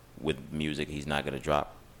tour with music he's not gonna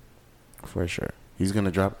drop? For sure. He's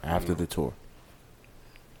gonna drop after the tour.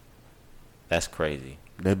 That's crazy.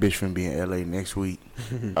 That bitch finna be in LA next week.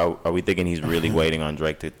 Are we thinking he's really waiting on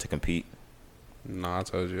Drake to compete? No, I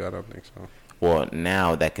told you I don't think so. Well,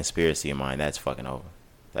 now that conspiracy of mine, that's fucking over.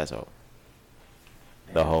 That's over.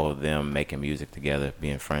 The whole them making music together,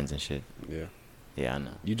 being friends and shit. Yeah. Yeah, I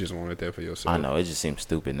know. You just wanted that for yourself. I know. It just seems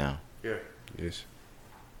stupid now. Yeah. Yes.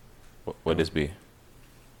 What'd this be?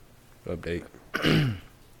 Update.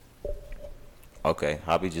 Okay.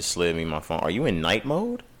 Hobby just slid me my phone. Are you in night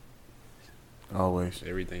mode? Always.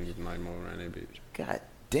 Everything is night mode around that bitch. God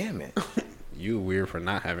damn it. You weird for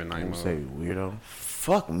not having night Don't mode. say weirdo.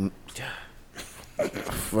 Fuck.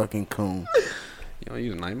 Fucking coon. You don't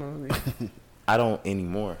use night mode? Nigga? I don't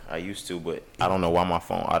anymore. I used to, but I don't know why my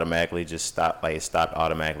phone automatically just stopped. Like, it stopped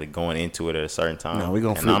automatically going into it at a certain time. No, we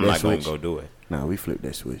gonna and flip I'm that not going switch. to go do it. Nah, we flipped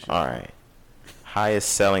that switch. All right. Highest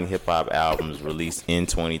selling hip hop albums released in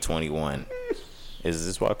 2021. Is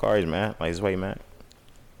this why Kari's mad? Like, is this why he mad?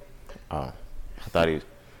 Oh, I thought he was.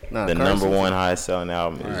 Nah, The Kari number said- one highest selling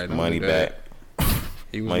album All is right, don't Money do Bag. that.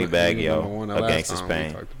 He was Money he Bag, was yo. number one the A last Gangsta's time we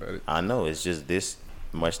Pain. talked about it. I know. It's just this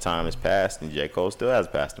much time has passed, and J. Cole still has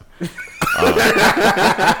passed him.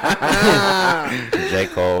 J.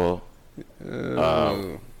 Cole,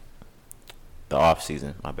 the off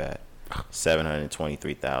season. My bad.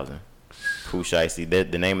 723,000. Pooh Shiesty.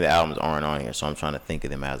 The name of the albums aren't on here, so I'm trying to think of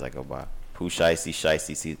them as I go by. Pooh Shiesty,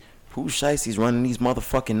 Shiesty. Pooh Shiesty's running these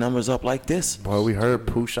motherfucking numbers up like this. Boy, we heard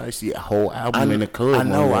Pooh Shiesty a whole album in the club. I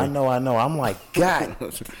know. one day. I'm like, God,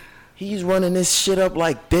 he's running this shit up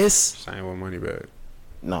like this. Same with Money Bag.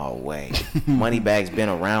 No way. Moneybag's been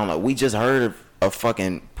around. Like, we just heard of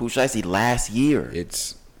fucking Pooh Shiesty last year.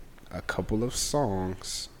 It's a couple of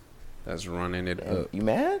songs that's running it up. You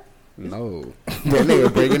mad? No. That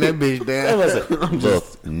nigga breaking that bitch down. Look,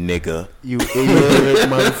 nigga. You ignorant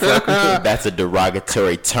motherfucker. That's a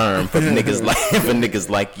derogatory term for niggas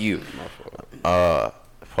like you.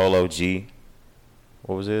 Polo G.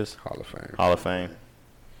 What was this? Hall of Fame. Hall of Fame.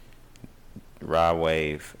 Rod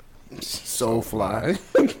Wave. So fly.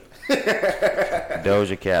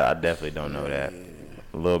 Doja Cat. I definitely don't know that.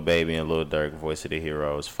 Lil Baby and Lil Durk. Voice of the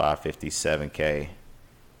Heroes. 557K.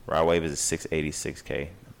 Rod Wave is 686K.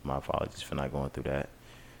 My apologies for not going through that.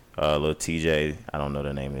 Lil TJ. I don't know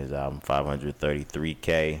the name of his album.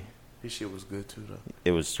 533K. This shit was good too, though.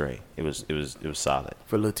 It was straight. It was solid.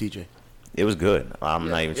 For Lil TJ. It was good. I'm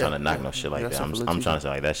not even yeah, trying to knock yeah. no shit like Yeah, that. so I'm for Lil trying TJ. to say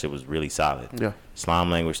like that shit was really solid. Yeah. Slime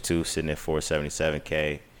Language 2 sitting at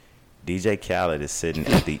 477K. DJ Khaled is sitting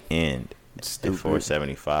at the end at Stupid.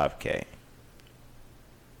 475K.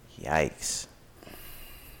 Yikes.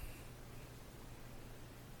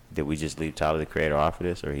 Did we just leave Tyler the Creator off of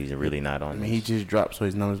this, or he's really not I on mean, he this? just dropped, so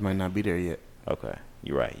his numbers might not be there yet. Okay.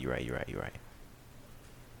 You're right.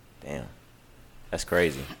 Damn. That's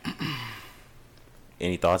crazy.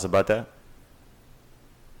 Any thoughts about that?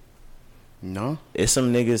 No? It's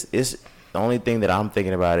some niggas. It's the only thing that I'm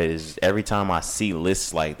thinking about it is every time I see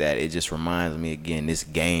lists like that, it just reminds me again. This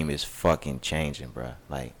game is fucking changing, bruh.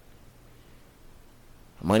 Like,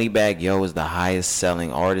 Moneybagg Yo is the highest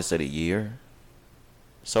selling artist of the year.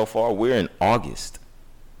 So far, we're in August.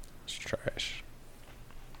 It's trash.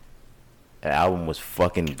 The album was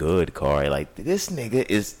fucking good, Corey. Like, this nigga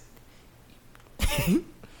is.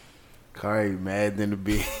 Kari mad than the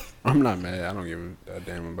bitch. I'm not mad. I don't give a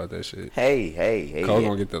damn about that shit. Hey. Cole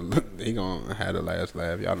gonna get he gonna have the last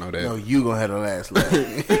laugh. Y'all know that. No, you gonna have the last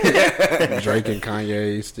laugh. Drake and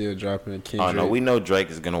Kanye still dropping. Kendrick. Oh no, we know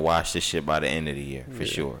Drake is gonna watch this shit by the end of the year for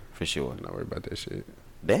sure. Not worry about that shit.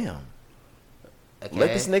 Damn, Okay.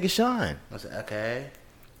 let this nigga shine. I said, okay.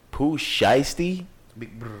 Pooh Shiesty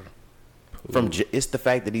Big brr. it's the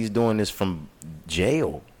fact that he's doing this from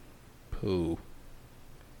jail. Pooh.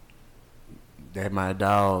 That my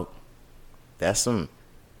dog. That's some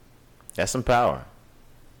power.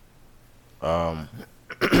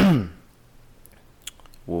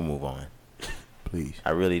 We'll move on. Please.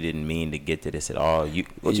 I really didn't mean to get to this at all.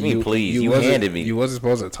 What you mean, please? You wasn't- handed me. You wasn't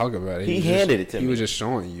supposed to talk about it. He was handed just, it to me. He was just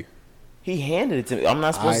showing you. He handed it to me. I'm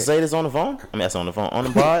not supposed to say this on the phone. I mean, that's on the phone. On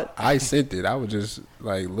the pod. I sent it. I was just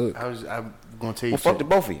like, look. I'm gonna tell you. Well, fuck the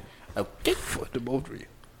both of you. Okay. Fuck the both of you.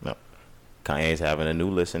 No. Kanye's having a new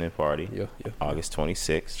listening party. Yeah. August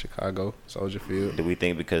 26th. Chicago, Soldier Field. Do we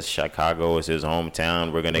think because Chicago is his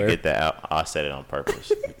hometown, we're gonna get that out? I said it on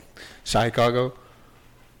purpose. Chicago.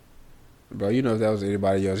 Bro, you know if that was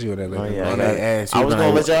anybody else, you would have let them On know. that ass. I was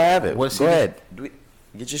gonna let y'all have it. What's Go ahead.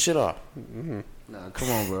 Get your shit off. Nah, come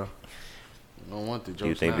on, bro. I don't want the jokes. Do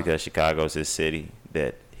you think now. because Chicago's his city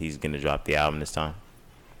that he's gonna drop the album this time?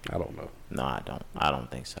 I don't know. No, I don't. I don't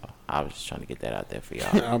think so. I was just trying to get that out there for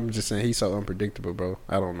y'all. I'm just saying he's so unpredictable, bro.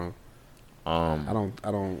 I don't know. I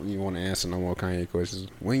don't even want to answer no more Kanye questions.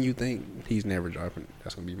 When you think he's never dropping,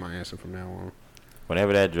 that's gonna be my answer from now on.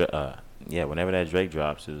 Whenever that Drake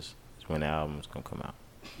drops is when the album's gonna come out.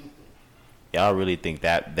 Y'all really think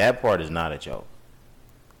that part is not a joke?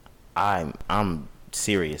 I'm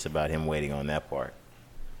serious about him waiting on that part.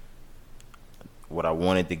 What I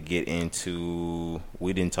wanted to get into,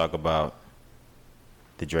 we didn't talk about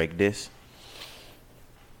the Drake diss.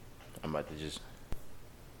 I'm about to just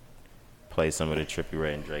play some of the Trippie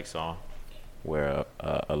Redd and Drake song where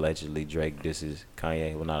allegedly Drake disses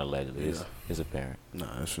Kanye. Well, not allegedly, it's apparent.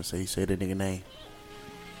 Nah, I was gonna say he said the nigga name.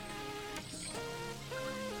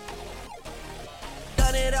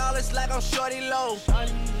 Done it all, it's like I'm shorty low.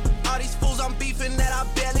 All these fools I'm beefing that I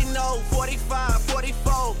barely know. 45,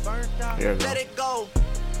 44, Here we go. let it go.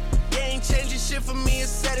 You ain't changing shit for me,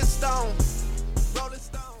 it's set in stone. Rolling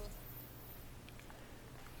stone.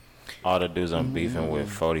 All the dudes I'm beefing with,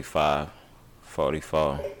 45,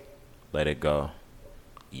 44, let it go.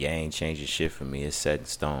 You ain't changing shit for me, it's set in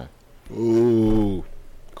stone. Ooh,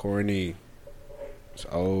 corny. It's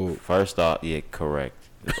old. First off, yeah, correct.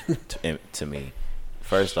 to me.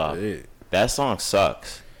 First off, Shit. that song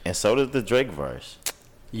sucks. And so does the Drake verse.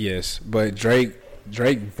 Yes, but Drake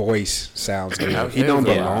voice sounds good. He Yeah, don't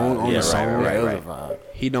yeah, belong on yeah, the song. right. That was a vibe.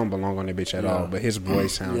 He don't belong on that bitch at all. But his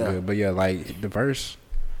voice sounds Yeah. good. But yeah, like the verse,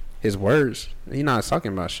 his words, he not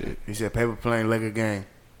talking about shit. He said paper plane like a game.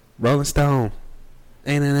 Rolling Stone,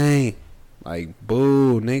 ain't. Like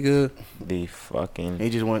boo, nigga. The fucking He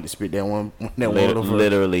just wanted to spit that one little verse.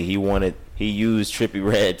 literally, he used Trippie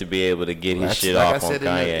Redd to be able to get his shit off on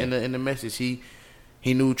Kanye. in the message, he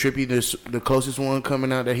knew Trippie the closest one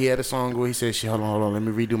coming out that he had a song where he said, "Shit, hold on, let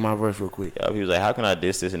me redo my verse real quick." He was like, how can I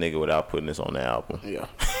diss this nigga without putting this on the album? Yeah,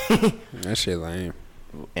 That shit lame.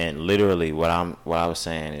 And literally, what I was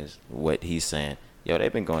saying is what he's saying. Yo,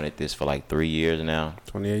 they've been going at this for like 3 years now.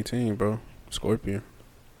 2018, bro. Scorpion.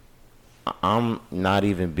 I'm not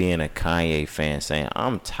even being a Kanye fan saying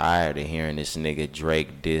I'm tired of hearing this nigga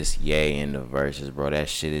Drake diss Ye in the verses, bro. That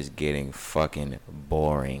shit is getting fucking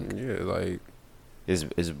boring. Yeah, like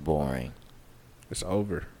It's boring. it's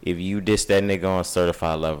over. If you diss that nigga on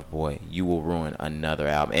Certified Lover Boy, you will ruin another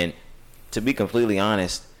album. And to be completely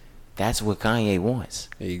honest, that's what Kanye wants.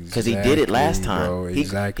 Because he did it last time. Bro, He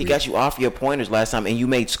got you off your pointers last time, and you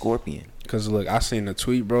made Scorpion. Because look, I seen the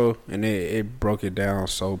tweet, bro, and it broke it down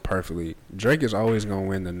so perfectly. Drake is always gonna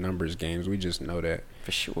win the numbers games. We just know that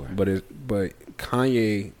For sure. But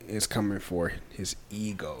Kanye is coming for his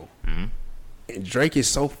ego. Mm-hmm. And Drake is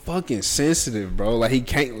so fucking sensitive, bro. Like he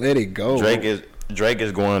can't let it go. Drake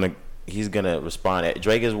is going to, he's gonna respond.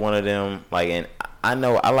 Drake is one of them, like, and I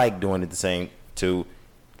know I like doing it the same too.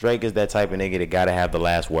 Drake is that type of nigga that gotta have the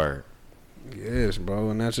last word. Yes, bro,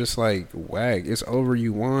 and that's just like whack. It's over.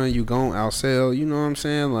 You won. You gon' outsell. You know what I'm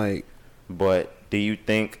saying? Like, But do you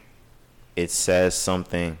think it says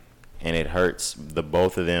something and it hurts the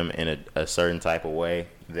both of them in a certain type of way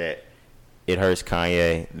that it hurts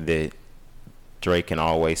Kanye that Drake can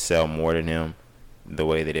always sell more than him, the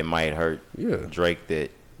way that it might hurt Drake that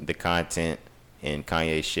the content in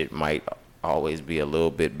Kanye's shit might always be a little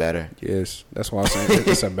bit better? yes, that's why I'm saying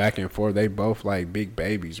it's a back and forth. They both like big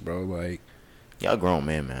babies, bro. Like, Y'all grown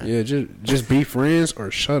men, man. yeah, just be friends or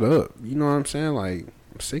shut up. You know what I'm saying? Like,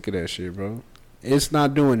 I'm sick of that shit, bro. It's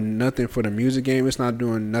not doing nothing for the music game. It's not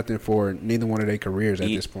doing nothing for neither one of their careers at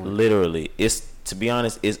this point. Literally, it's, to be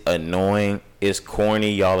honest, it's annoying. It's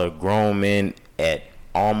corny. Y'all are grown men at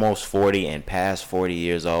almost 40 and past 40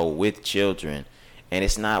 years old with children. And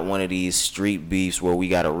it's not one of these street beefs where we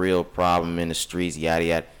got a real problem in the streets, yada,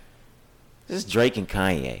 yada. This is Drake and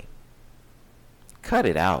Kanye. Cut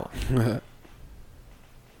it out.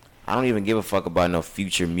 I don't even give a fuck about no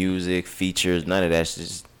future music, features, none of that. It's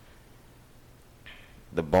just,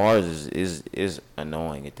 the bars is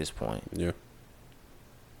annoying at this point. Yeah.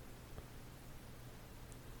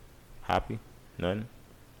 Happy? Nothing?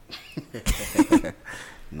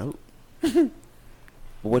 nope.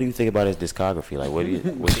 What do you think about his discography? Like,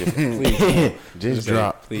 what's your Just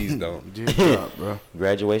dropped. Please don't. Just drop, bro.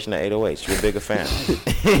 Graduation at 808. You're a bigger fan.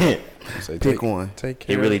 Say, Pick one. Take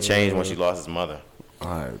care. He really of, changed when she lost his mother. All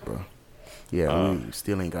right, bro. Yeah, we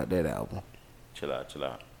still ain't got that album. Chill out.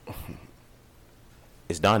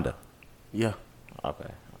 It's Donda. Yeah.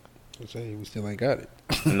 Okay. Say we still ain't got it.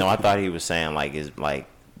 No, I thought he was saying like is like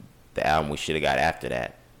the album we should have got after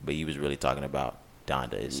that, but he was really talking about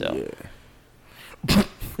Donda itself. Yeah.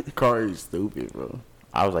 Corey's stupid, bro.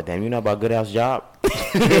 I was like, damn, you know about Good House Job?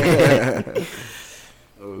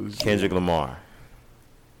 Kendrick Lamar.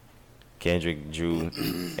 Kendrick drew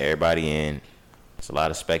everybody in. There's a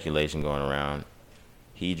lot of speculation going around.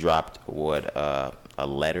 He dropped a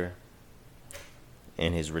letter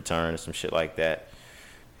in his return or some shit like that.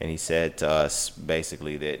 And he said to us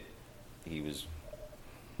basically that he was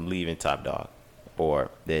leaving Top Dog,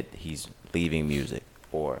 or that he's leaving music,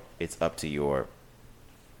 or it's up to your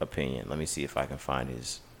opinion. Let me see if I can find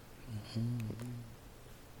his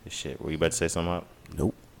shit. Were you about to say something up?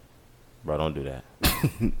 Nope. Bro, don't do that.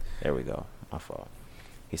 There we go. My fault.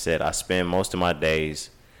 He said, I spend most of my days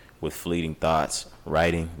with fleeting thoughts,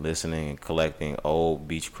 writing, listening, and collecting old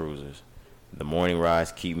beach cruisers. The morning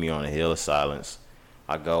rides keep me on a hill of silence.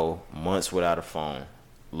 I go months without a phone.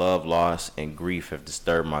 Love, loss, and grief have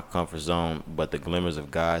disturbed my comfort zone, but the glimmers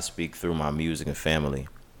of God speak through my music and family.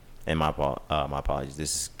 And my apologies.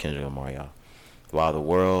 This is Kendrick Lamar, y'all. While the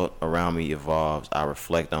world around me evolves, I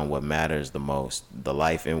reflect on what matters the most, the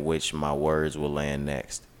life in which my words will land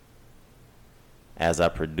next. As I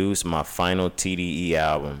produce my final TDE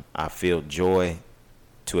album, I feel joy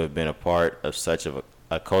to have been a part of such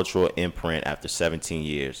a cultural imprint after 17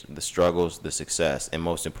 years. The struggles, the success, and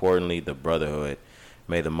most importantly, the brotherhood.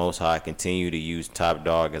 May the Most High continue to use Top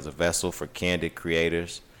Dog as a vessel for candid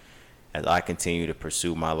creators as I continue to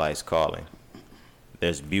pursue my life's calling.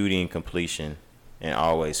 There's beauty in completion and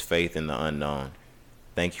always faith in the unknown.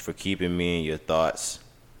 Thank you for keeping me in your thoughts.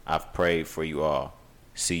 I've prayed for you all.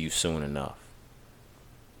 See you soon enough.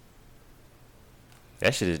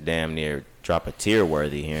 That shit is damn near drop a tear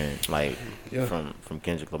worthy hearing, like from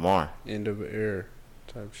Kendrick Lamar. End of an era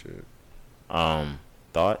type shit.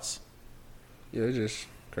 Thoughts? Yeah, it's just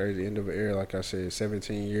crazy. End of an era, like I said,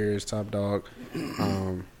 17 years, Top Dog.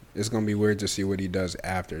 It's gonna be weird to see what he does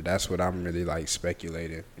after. That's what I'm really like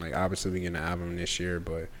speculating. Like obviously we get an album this year,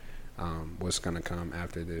 but what's gonna come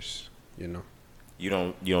after this? You know. You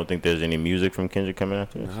don't think there's any music from Kendrick coming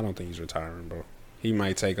after this? No, I don't think he's retiring, bro. He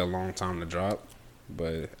might take a long time to drop,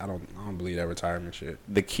 but I don't believe that retirement shit.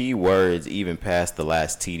 The key words, even past the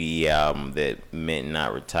last TDE album, that meant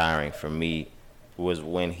not retiring for me was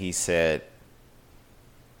when he said,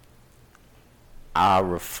 I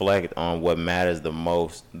reflect on what matters the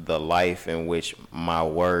most, the life in which my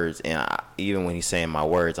words, and even when he's saying my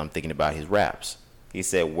words, I'm thinking about his raps. He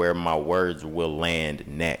said where my words will land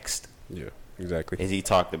next. Yeah, exactly. As he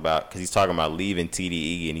talked about, because he's talking about leaving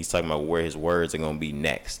TDE and he's talking about where his words are going to be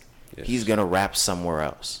next. Yes. He's going to rap somewhere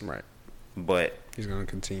else. Right. But he's going to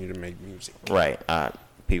continue to make music. Right.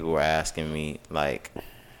 People were asking me, like, do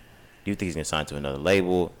you think he's going to sign to another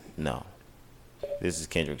label? No. This is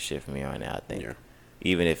Kendrick shit for me right now, I think. Yeah.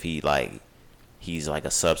 Even if he's like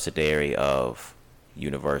a subsidiary of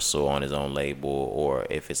Universal on his own label, or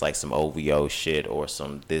if it's like some OVO shit or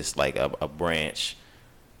some this like a branch.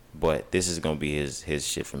 But this is going to be his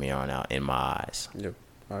shit from here on out in my eyes. Yep,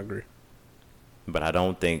 I agree. But I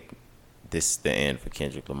don't think this is the end for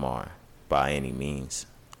Kendrick Lamar by any means.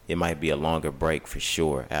 It might be a longer break for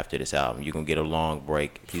sure after this album. You're going to get a long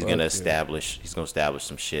break. He's going to establish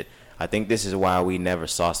some shit. I think this is why we never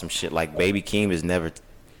saw some shit like Baby Keem is never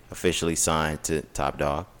officially signed to Top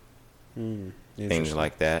Dog. Things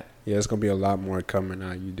like that. Yeah, it's going to be a lot more coming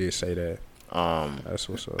out. You did say that. That's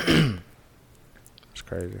what's up. It's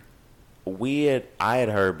crazy. I had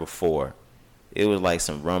heard before, it was like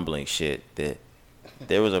some rumbling shit that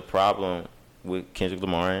there was a problem with Kendrick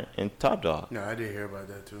Lamar and Top Dog. No, I did hear about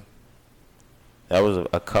that too. That was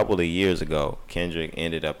a couple of years ago. Kendrick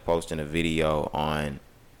ended up posting a video on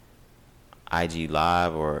IG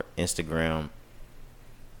Live or Instagram,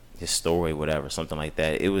 his story, whatever, something like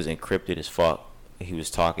that. It was encrypted as fuck. He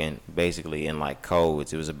was talking basically in like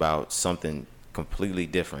codes. It was about something completely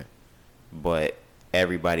different, but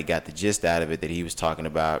everybody got the gist out of it that he was talking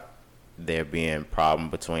about there being a problem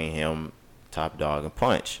between him, Top Dog, and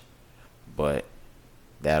Punch. But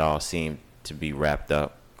that all seemed to be wrapped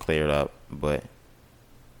up, cleared up. But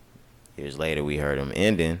years later, we heard him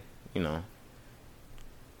ending,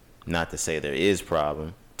 not to say there is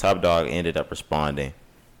problem. Top Dog ended up responding,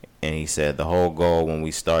 and he said the whole goal when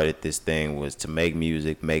we started this thing was to make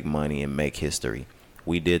music, make money, and make history.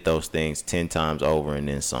 We did those things 10 times over and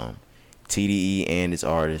then some. TDE and its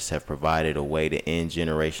artists have provided a way to end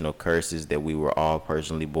generational curses that we were all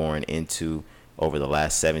personally born into over the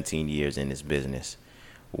last 17 years in this business.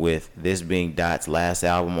 With this being Dot's last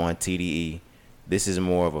album on TDE, this is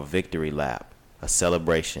more of a victory lap, a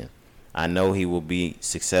celebration. I know he will be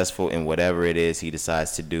successful in whatever it is he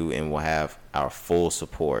decides to do and will have our full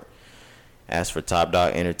support. As for Top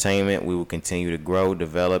Dog Entertainment, we will continue to grow,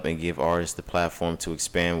 develop, and give artists the platform to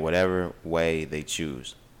expand whatever way they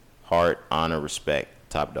choose. Heart, honor, respect,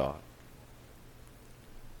 Top Dog.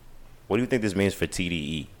 What do you think this means for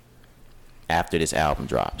TDE after this album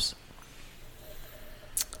drops?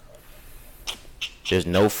 There's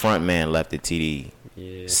no front man left at TDE.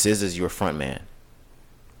 Yeah. SZA's your front man.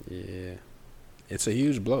 Yeah. It's a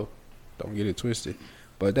huge blow. Don't get it twisted.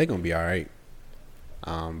 But they gonna be all right.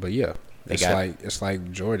 But yeah. It's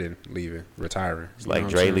like Jordan leaving, retiring. It's like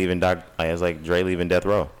Dre leaving it's like Dre leaving Death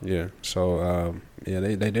Row. Yeah. So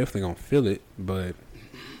they definitely gonna feel it, but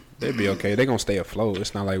they'll be okay. They gonna stay afloat.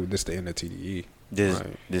 It's not like this the end of TDE.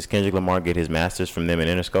 Does Kendrick Lamar get his masters from them in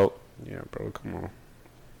Interscope? Yeah, bro. Come on.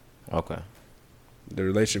 Okay. The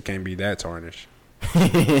relationship can't be that tarnished.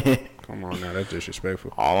 Come on now, that's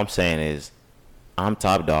disrespectful. All I'm saying is, I'm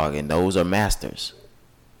Top Dog, and those are masters.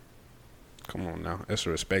 Come on now, that's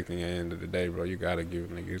respecting at the end of the day, bro. You gotta give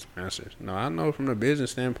niggas masters. No, I know from the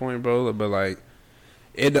business standpoint, bro, but like,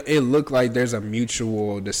 it looked like there's a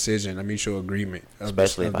mutual decision, a mutual agreement,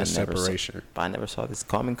 especially if I separation. If I never saw this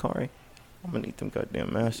coming, Corey, I'm gonna need them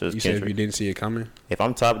goddamn masters. You said if you didn't see it coming. If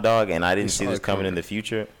I'm Top Dog and I didn't see this coming in the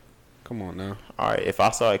future. Come on now. All right, if I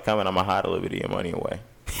saw it coming, I'm gonna hide a little bit of your money away.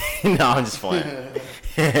 No, I'm just playing.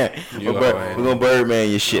 We're gonna Birdman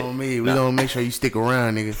your shit. We gonna make sure you stick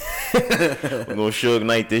around, nigga. We're gonna Suge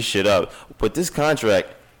Knight this shit up. Put this contract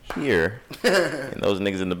here, and those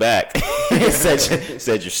niggas in the back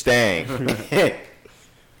said you're staying.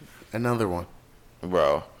 Another one,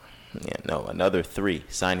 bro. Yeah, no, another 3.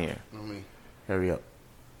 Sign here. Hurry up.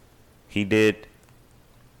 He did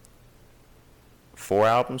 4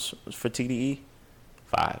 albums for TDE.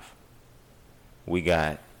 5. We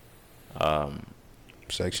got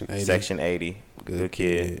Section 80. Section 80. Good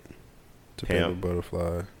Kid. To Paper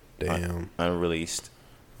Butterfly. Damn. Unreleased.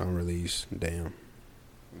 Damn.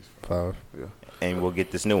 5. Yeah. And we'll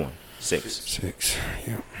get this new one. 6. 6.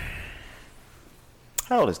 Yeah.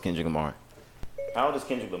 How old is Kendrick Lamar?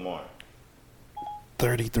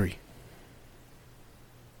 33.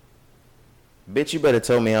 Bitch, you better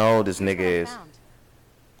tell me how old this nigga is.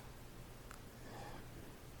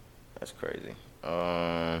 That's crazy.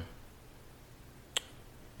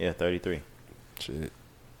 Yeah, 33. Shit.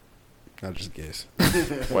 I just guess.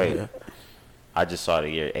 Wait. I just saw the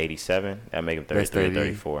year 87. That make him 33 or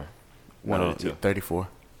 34. One of the two. 34.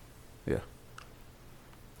 Yeah.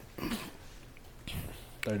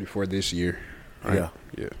 34 this year. Right? Yeah.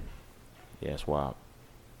 Yeah. Yeah, it's wild.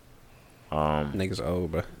 Niggas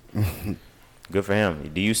old, bro. Good for him.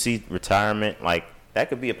 Do you see retirement like that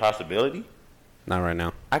could be a possibility? Not right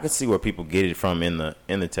now. I could see where people get it from in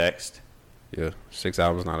the text. Yeah, 6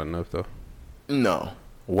 hours not enough though. No.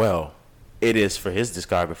 Well, it is for his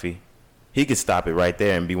discography. He could stop it right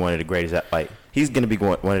there and be one of the greatest. Like he's gonna be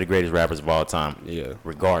one of the greatest rappers of all time. Yeah.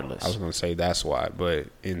 Regardless. I was gonna say that's why, but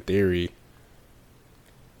in theory,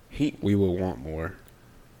 we would want more.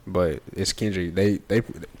 But it's Kendrick.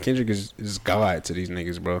 Kendrick is God to these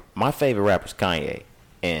niggas, bro. My favorite rapper is Kanye,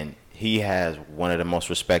 and he has one of the most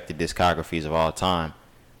respected discographies of all time.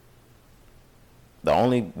 The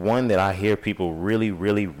only one that I hear people really,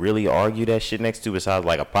 really, really argue that shit next to, besides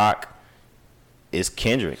like a Pac, is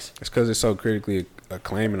Kendrick's. It's because it's so critically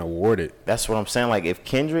acclaimed and awarded. That's what I'm saying. Like if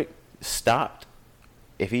Kendrick stopped,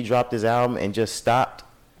 if he dropped his album and just stopped,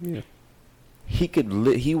 yeah, he could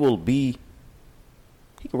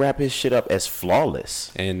wrap his shit up as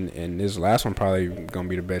flawless. And this last one probably gonna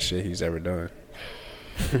be the best shit he's ever done.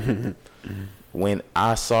 When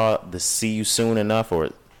I saw the "See You Soon Enough,"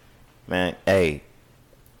 or man, hey,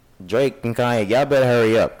 Drake and Kanye, y'all better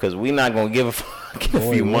hurry up because we not gonna give a fuck in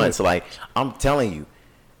a few months. Like I'm telling you,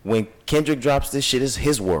 when Kendrick drops this shit, it's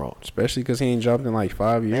his world. Especially because he ain't dropped in like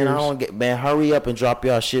 5 years. Man, hurry up and drop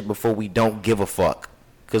y'all shit before we don't give a fuck.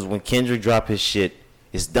 Because when Kendrick drop his shit,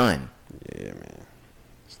 it's done. Yeah, man.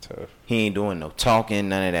 It's tough. He ain't doing no talking,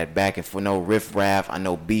 none of that back and forth, no riff raff, I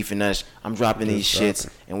know beef and us. I'm dropping these shits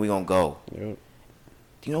and we gonna go. Yep.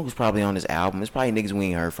 Do you know who's probably on this album? It's probably niggas we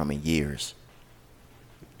ain't heard from in years.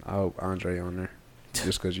 I hope Andre on there.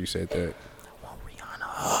 Just because you said that. I want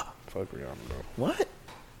Rihanna. Fuck Rihanna, bro. What?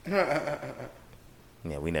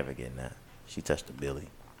 Yeah, we never getting that. She touched the Billy.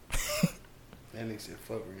 That nigga said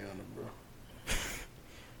fuck Rihanna, bro.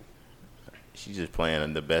 She's just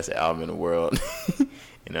playing the best album in the world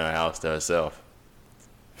in her house to herself.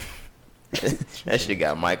 That shit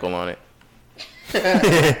got Michael on it.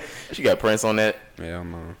 She got Prince on that. Yeah,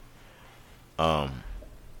 man.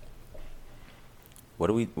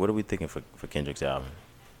 What are we thinking for Kendrick's album?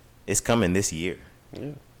 It's coming this year.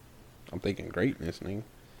 Yeah. I'm thinking greatness, nigga.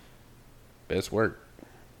 Best work.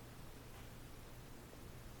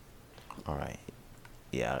 All right.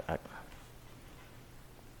 Yeah.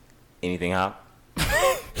 Anything hot?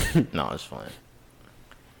 No, it's fine.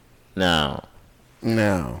 No.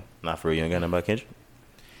 Not for real. You ain't got nothing about Kendrick?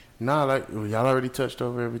 Nah, like y'all already touched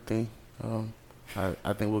over everything.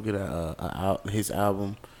 I think we'll get his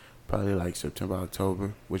album probably like September,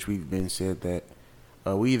 October, which we've been said that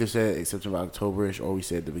we either said September, October-ish, or we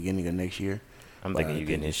said the beginning of next year. I'm thinking you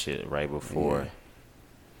getting his shit right before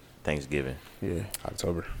Thanksgiving. Yeah,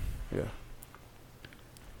 October. Yeah.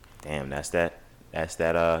 Damn, that's that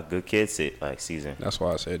good kid season. That's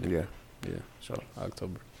why I said it. Yeah. So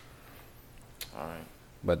October. All right.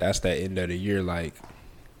 But that's that end of the year, like,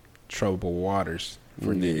 troubled waters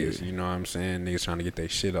for niggas. You know what I'm saying? Niggas trying to get their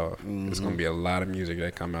shit off. Mm-hmm. There's going to be a lot of music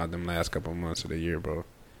that come out them last couple of months of the year, bro.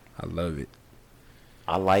 I love it.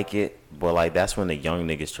 I like it, but, like, that's when the young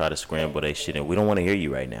niggas try to scramble their shit, and we don't want to hear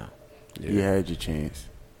you right now. Yeah. You had your chance.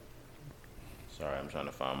 Sorry, I'm trying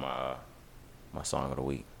to find my song of the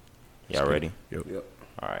week. Y'all ready? Yep.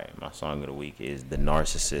 All right, my song of the week is The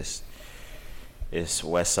Narcissist. It's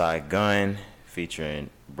West Side Gun featuring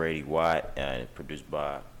Brady Watt and produced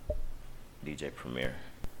by DJ Premier.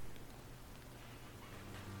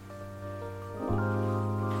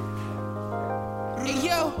 Hey,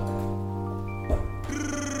 yo.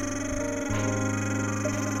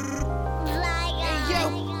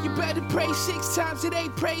 Better pray 6 times a day,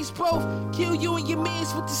 praise both. Kill you and your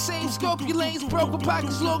mans with the same scope. Your lanes broke, with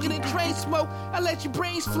pockets longer than train smoke. I let your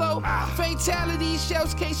brains flow. Fatalities,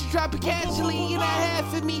 shells, cases dropping casually. You're not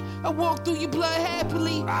half of me. I walk through your blood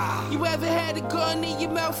happily. You ever had a gun in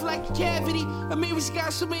your mouth like a cavity? Amiri's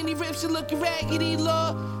got so many rips and looking raggedy,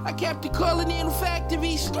 Lord. I kept it calling in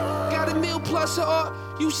factories. Got a meal plus a art.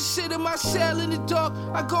 Used to sit in my cell in the dark.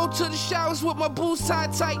 I go to the showers with my boots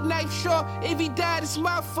tied tight, knife sharp. If he died, it's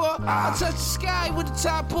my fault. I touch the sky with the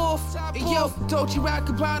top off. Hey, yo, Dolce Rock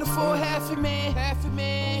combined for half a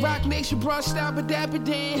man. Rock Nation brought stop a dapper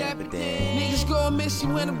dan. Niggas gon' miss you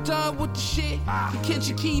when I'm done with the shit. The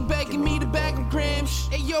kitchen key begging me to bag of grams.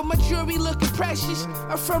 Hey, yo, my jewelry looking precious.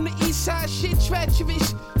 I'm from the east side, shit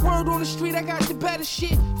treacherous. Word on the street, I got the better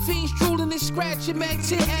shit. Fiends drooling and scratching, man.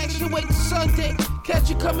 10 action, wait till Sunday. Catch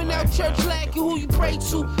you coming out church lacking who you pray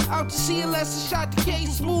to. Out to see unless I shot the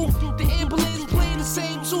case smooth. The ambulance playing the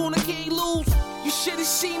same tune, I can't lose. You should've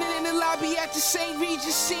seen it in the lobby at the St.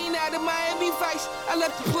 Regis scene out of Miami Vice. I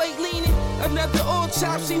left the plate leaning. Another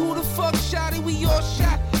autopsy, who the fuck shot it? We all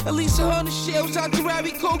shot. At least 100 shells out the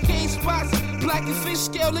Rari cocaine spots. Black and fish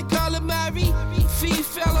scale and calamari. Feed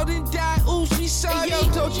fellow then die, oops, we sorry. Hey,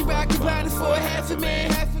 yo, told you rock about it for a half a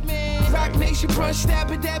man. Rock Nation brunch,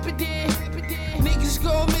 snap it, dapper dan. Niggas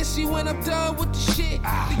gon' miss you when I'm done with the shit.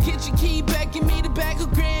 The kitchen key begging me to bag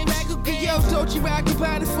of grams. Hey, yo, don't you rock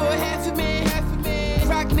about it for a half a man.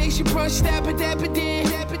 Rock Nation brunch, snap it, dapper dan.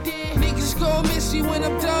 Niggas gon' miss you when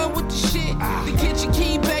I'm done with the shit. The kitchen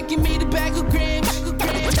key begging me to bag of grams.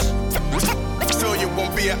 Failure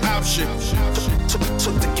won't be an option.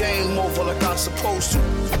 Took the game over like I'm supposed to.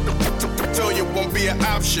 Failure won't be an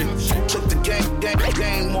option. Took the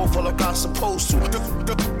game over like I'm supposed to.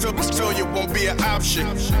 Failure won't be an option.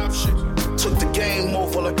 Took the game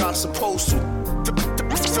over like I'm supposed to.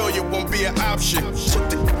 Failure won't be an option.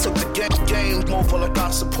 Took the game over like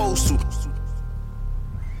I'm supposed to.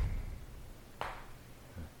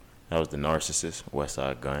 That was The Narcissist, West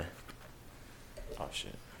Side Gun. Oh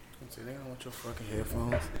shit. They don't want your fucking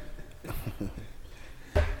headphones.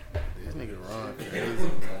 This nigga Ron crazy,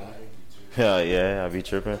 man. Hell yeah, I be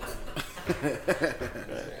tripping. That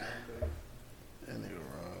nigga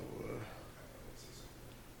Ron, boy.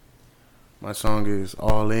 My song is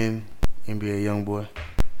All In, NBA Youngboy.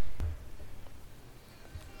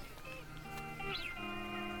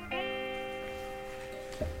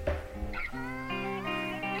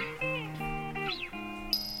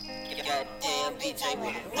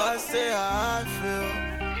 I say how I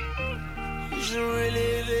feel. You should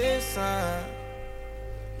really listen.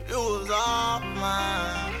 It was all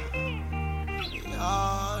mine.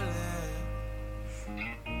 All in.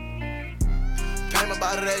 Came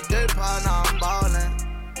about that day, part, now I'm ballin'.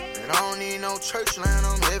 And I don't need no church land,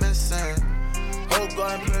 I'm living sin. Hope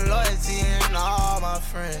God put loyalty in all my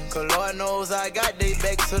friends. Cause Lord knows I got they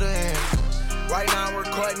back to the end. Right now I'm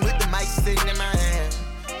recording with the mic sitting in my hand.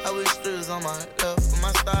 I wish three was on my left, but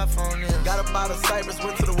my styrofoam is. Got up out of Cyprus,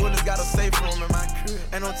 went to the wilderness, got a safe room in my crib.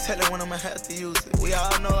 Ain't no telling when I'ma have to use it. We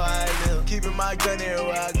all know how I live. Keeping my gun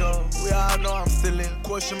everywhere I go. We all know I'm still in.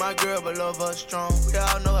 Question my girl, but love her strong. We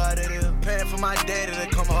all know how that is. Paying for my daddy to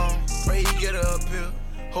come home. Pray he get her up here.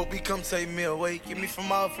 Hope he come take me away. Get me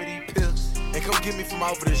from off of these pills. And come get me from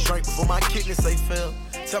off of this drink before my kidneys say fail.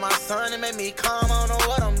 Tell my son it make me calm, I don't know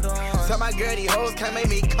what I'm doing. Tell my girl these hoes can't make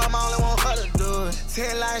me come, I only want her to do it.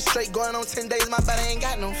 10 lines straight going on 10 days, my body ain't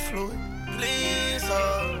got no fluid. Please,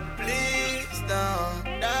 oh, please don't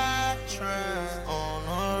die trying on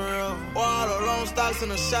the road. All the long stocks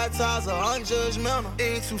and the shot ties are unjudgmental.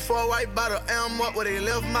 Ain't too far right by the M up where they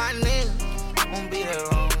left my name. Won't be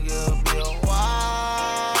that long, yeah, be a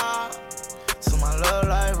while. So my love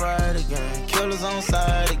life right again. Killers on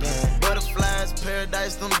side again. Butterflies,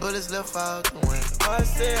 paradise, them bullets left out the wind. I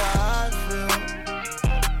say how I feel.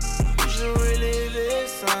 You should really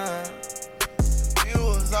listen. If you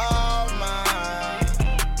was all mine,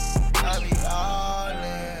 I'd be all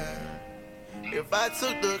in. If I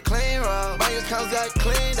took the clean route, bank accounts got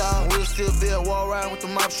cleaned out. We'll still be a wall ride with the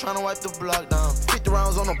mops trying to wipe the block down. 50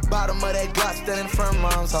 rounds on the bottom of that Glock standing in front of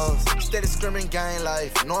mom's house. Steady screaming gang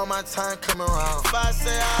life, knowing my time coming around. If I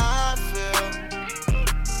say how I feel,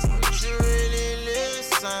 would you really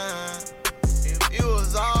listen? If you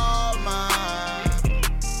was all mine,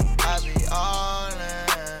 I'd be all in.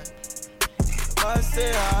 If I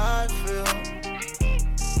say how I feel,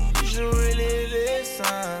 you should really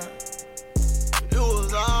listen. If you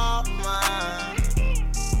was all mine,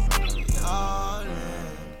 I'd be all in.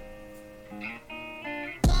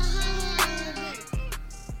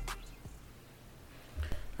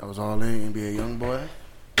 That was all in. Be a young boy.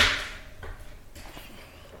 I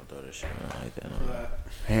thought this shit like that.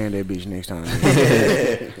 Hand that bitch next time.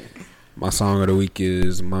 My song of the week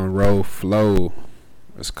is Monroe Flow.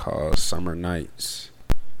 It's called Summer Nights.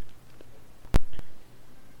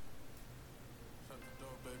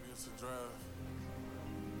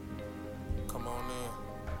 Come on in.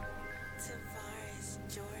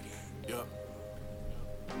 Yep.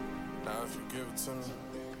 Now if you give it to me,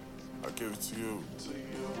 I give it to you.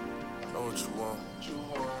 Know what you want.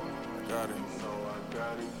 I got it.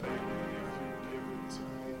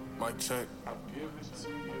 Mic check.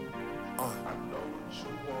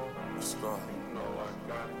 Let's go.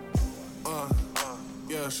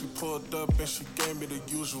 Yeah, she pulled up and she gave me the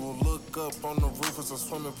usual. Look up on the roof, it's a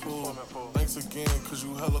swimming pool. Thanks again, cause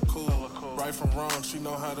you hella cool. Right from wrong, she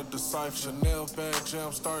know how to decipher. Chanel bag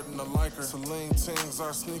jam, starting to like her. Celine Tings,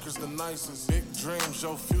 our sneakers the nicest. Big dreams,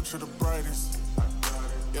 your future the brightest.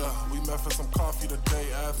 Yeah, we met for some coffee the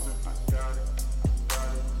day after.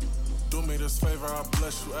 Do me this favor, I'll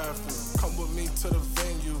bless you after. Come with me to the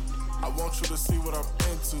venue. I want you to see what I'm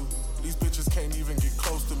into. These bitches can't even get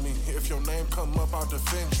close to me. If your name come up, I'll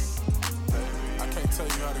defend you. I can't tell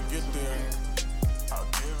you how to get there. I'll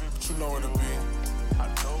give it, but you know where to be. I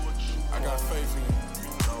know what you want. I got faith in you.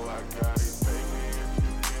 You know I got it, baby. If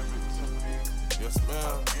you give it to me, yes ma'am,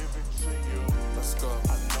 I'll give it to you. Let's go.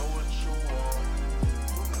 I know what you want.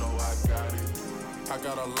 You know I got it. I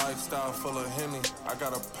got a lifestyle full of Henny. I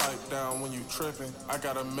got a pipe down when you tripping. I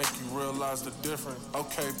gotta make you realize the difference.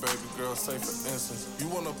 Okay, baby girl, say for instance, you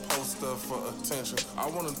wanna post up for attention. I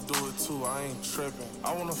wanna do it too, I ain't tripping.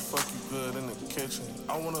 I wanna fuck you good in the kitchen.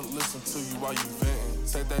 I wanna listen to you while you venting.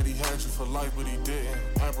 Said that he had you for life, but he didn't.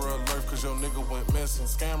 Amber alert, cause your nigga went missing.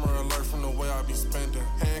 Scammer alert from the way I be spending.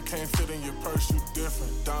 Hand can't fit in your purse, you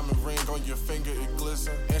different. Diamond ring on your finger, it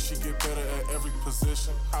glisten. And she get better at every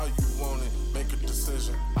position. How you want it, make a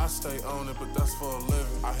decision. I stay on it, but that's for a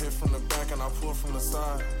living. I hit from the back and I pull from the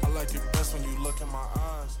side. I like it best when you look in my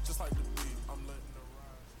eyes. Just like the beat, I'm letting it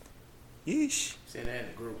ride. Yeesh. Send that in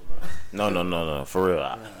the group, bro. No, for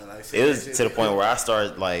real. It was to the point where I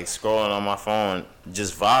started like scrolling on my phone,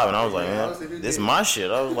 just vibing. I was like, man, this is my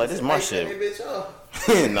shit. I was like, this is my shit.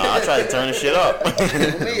 No, I tried to turn the shit up.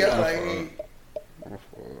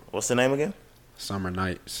 What's the name again? Summer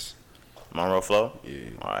Nights. Monroe Flow?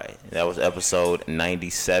 Yeah. All right. That was episode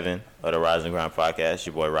 97 of the Rise and Grind podcast.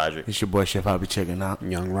 Your boy, Roderick. It's your boy, Chef. I'll be checking out.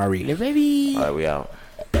 Young Rory. All right, we out.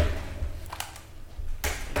 Be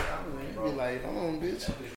like, hold on, bitch.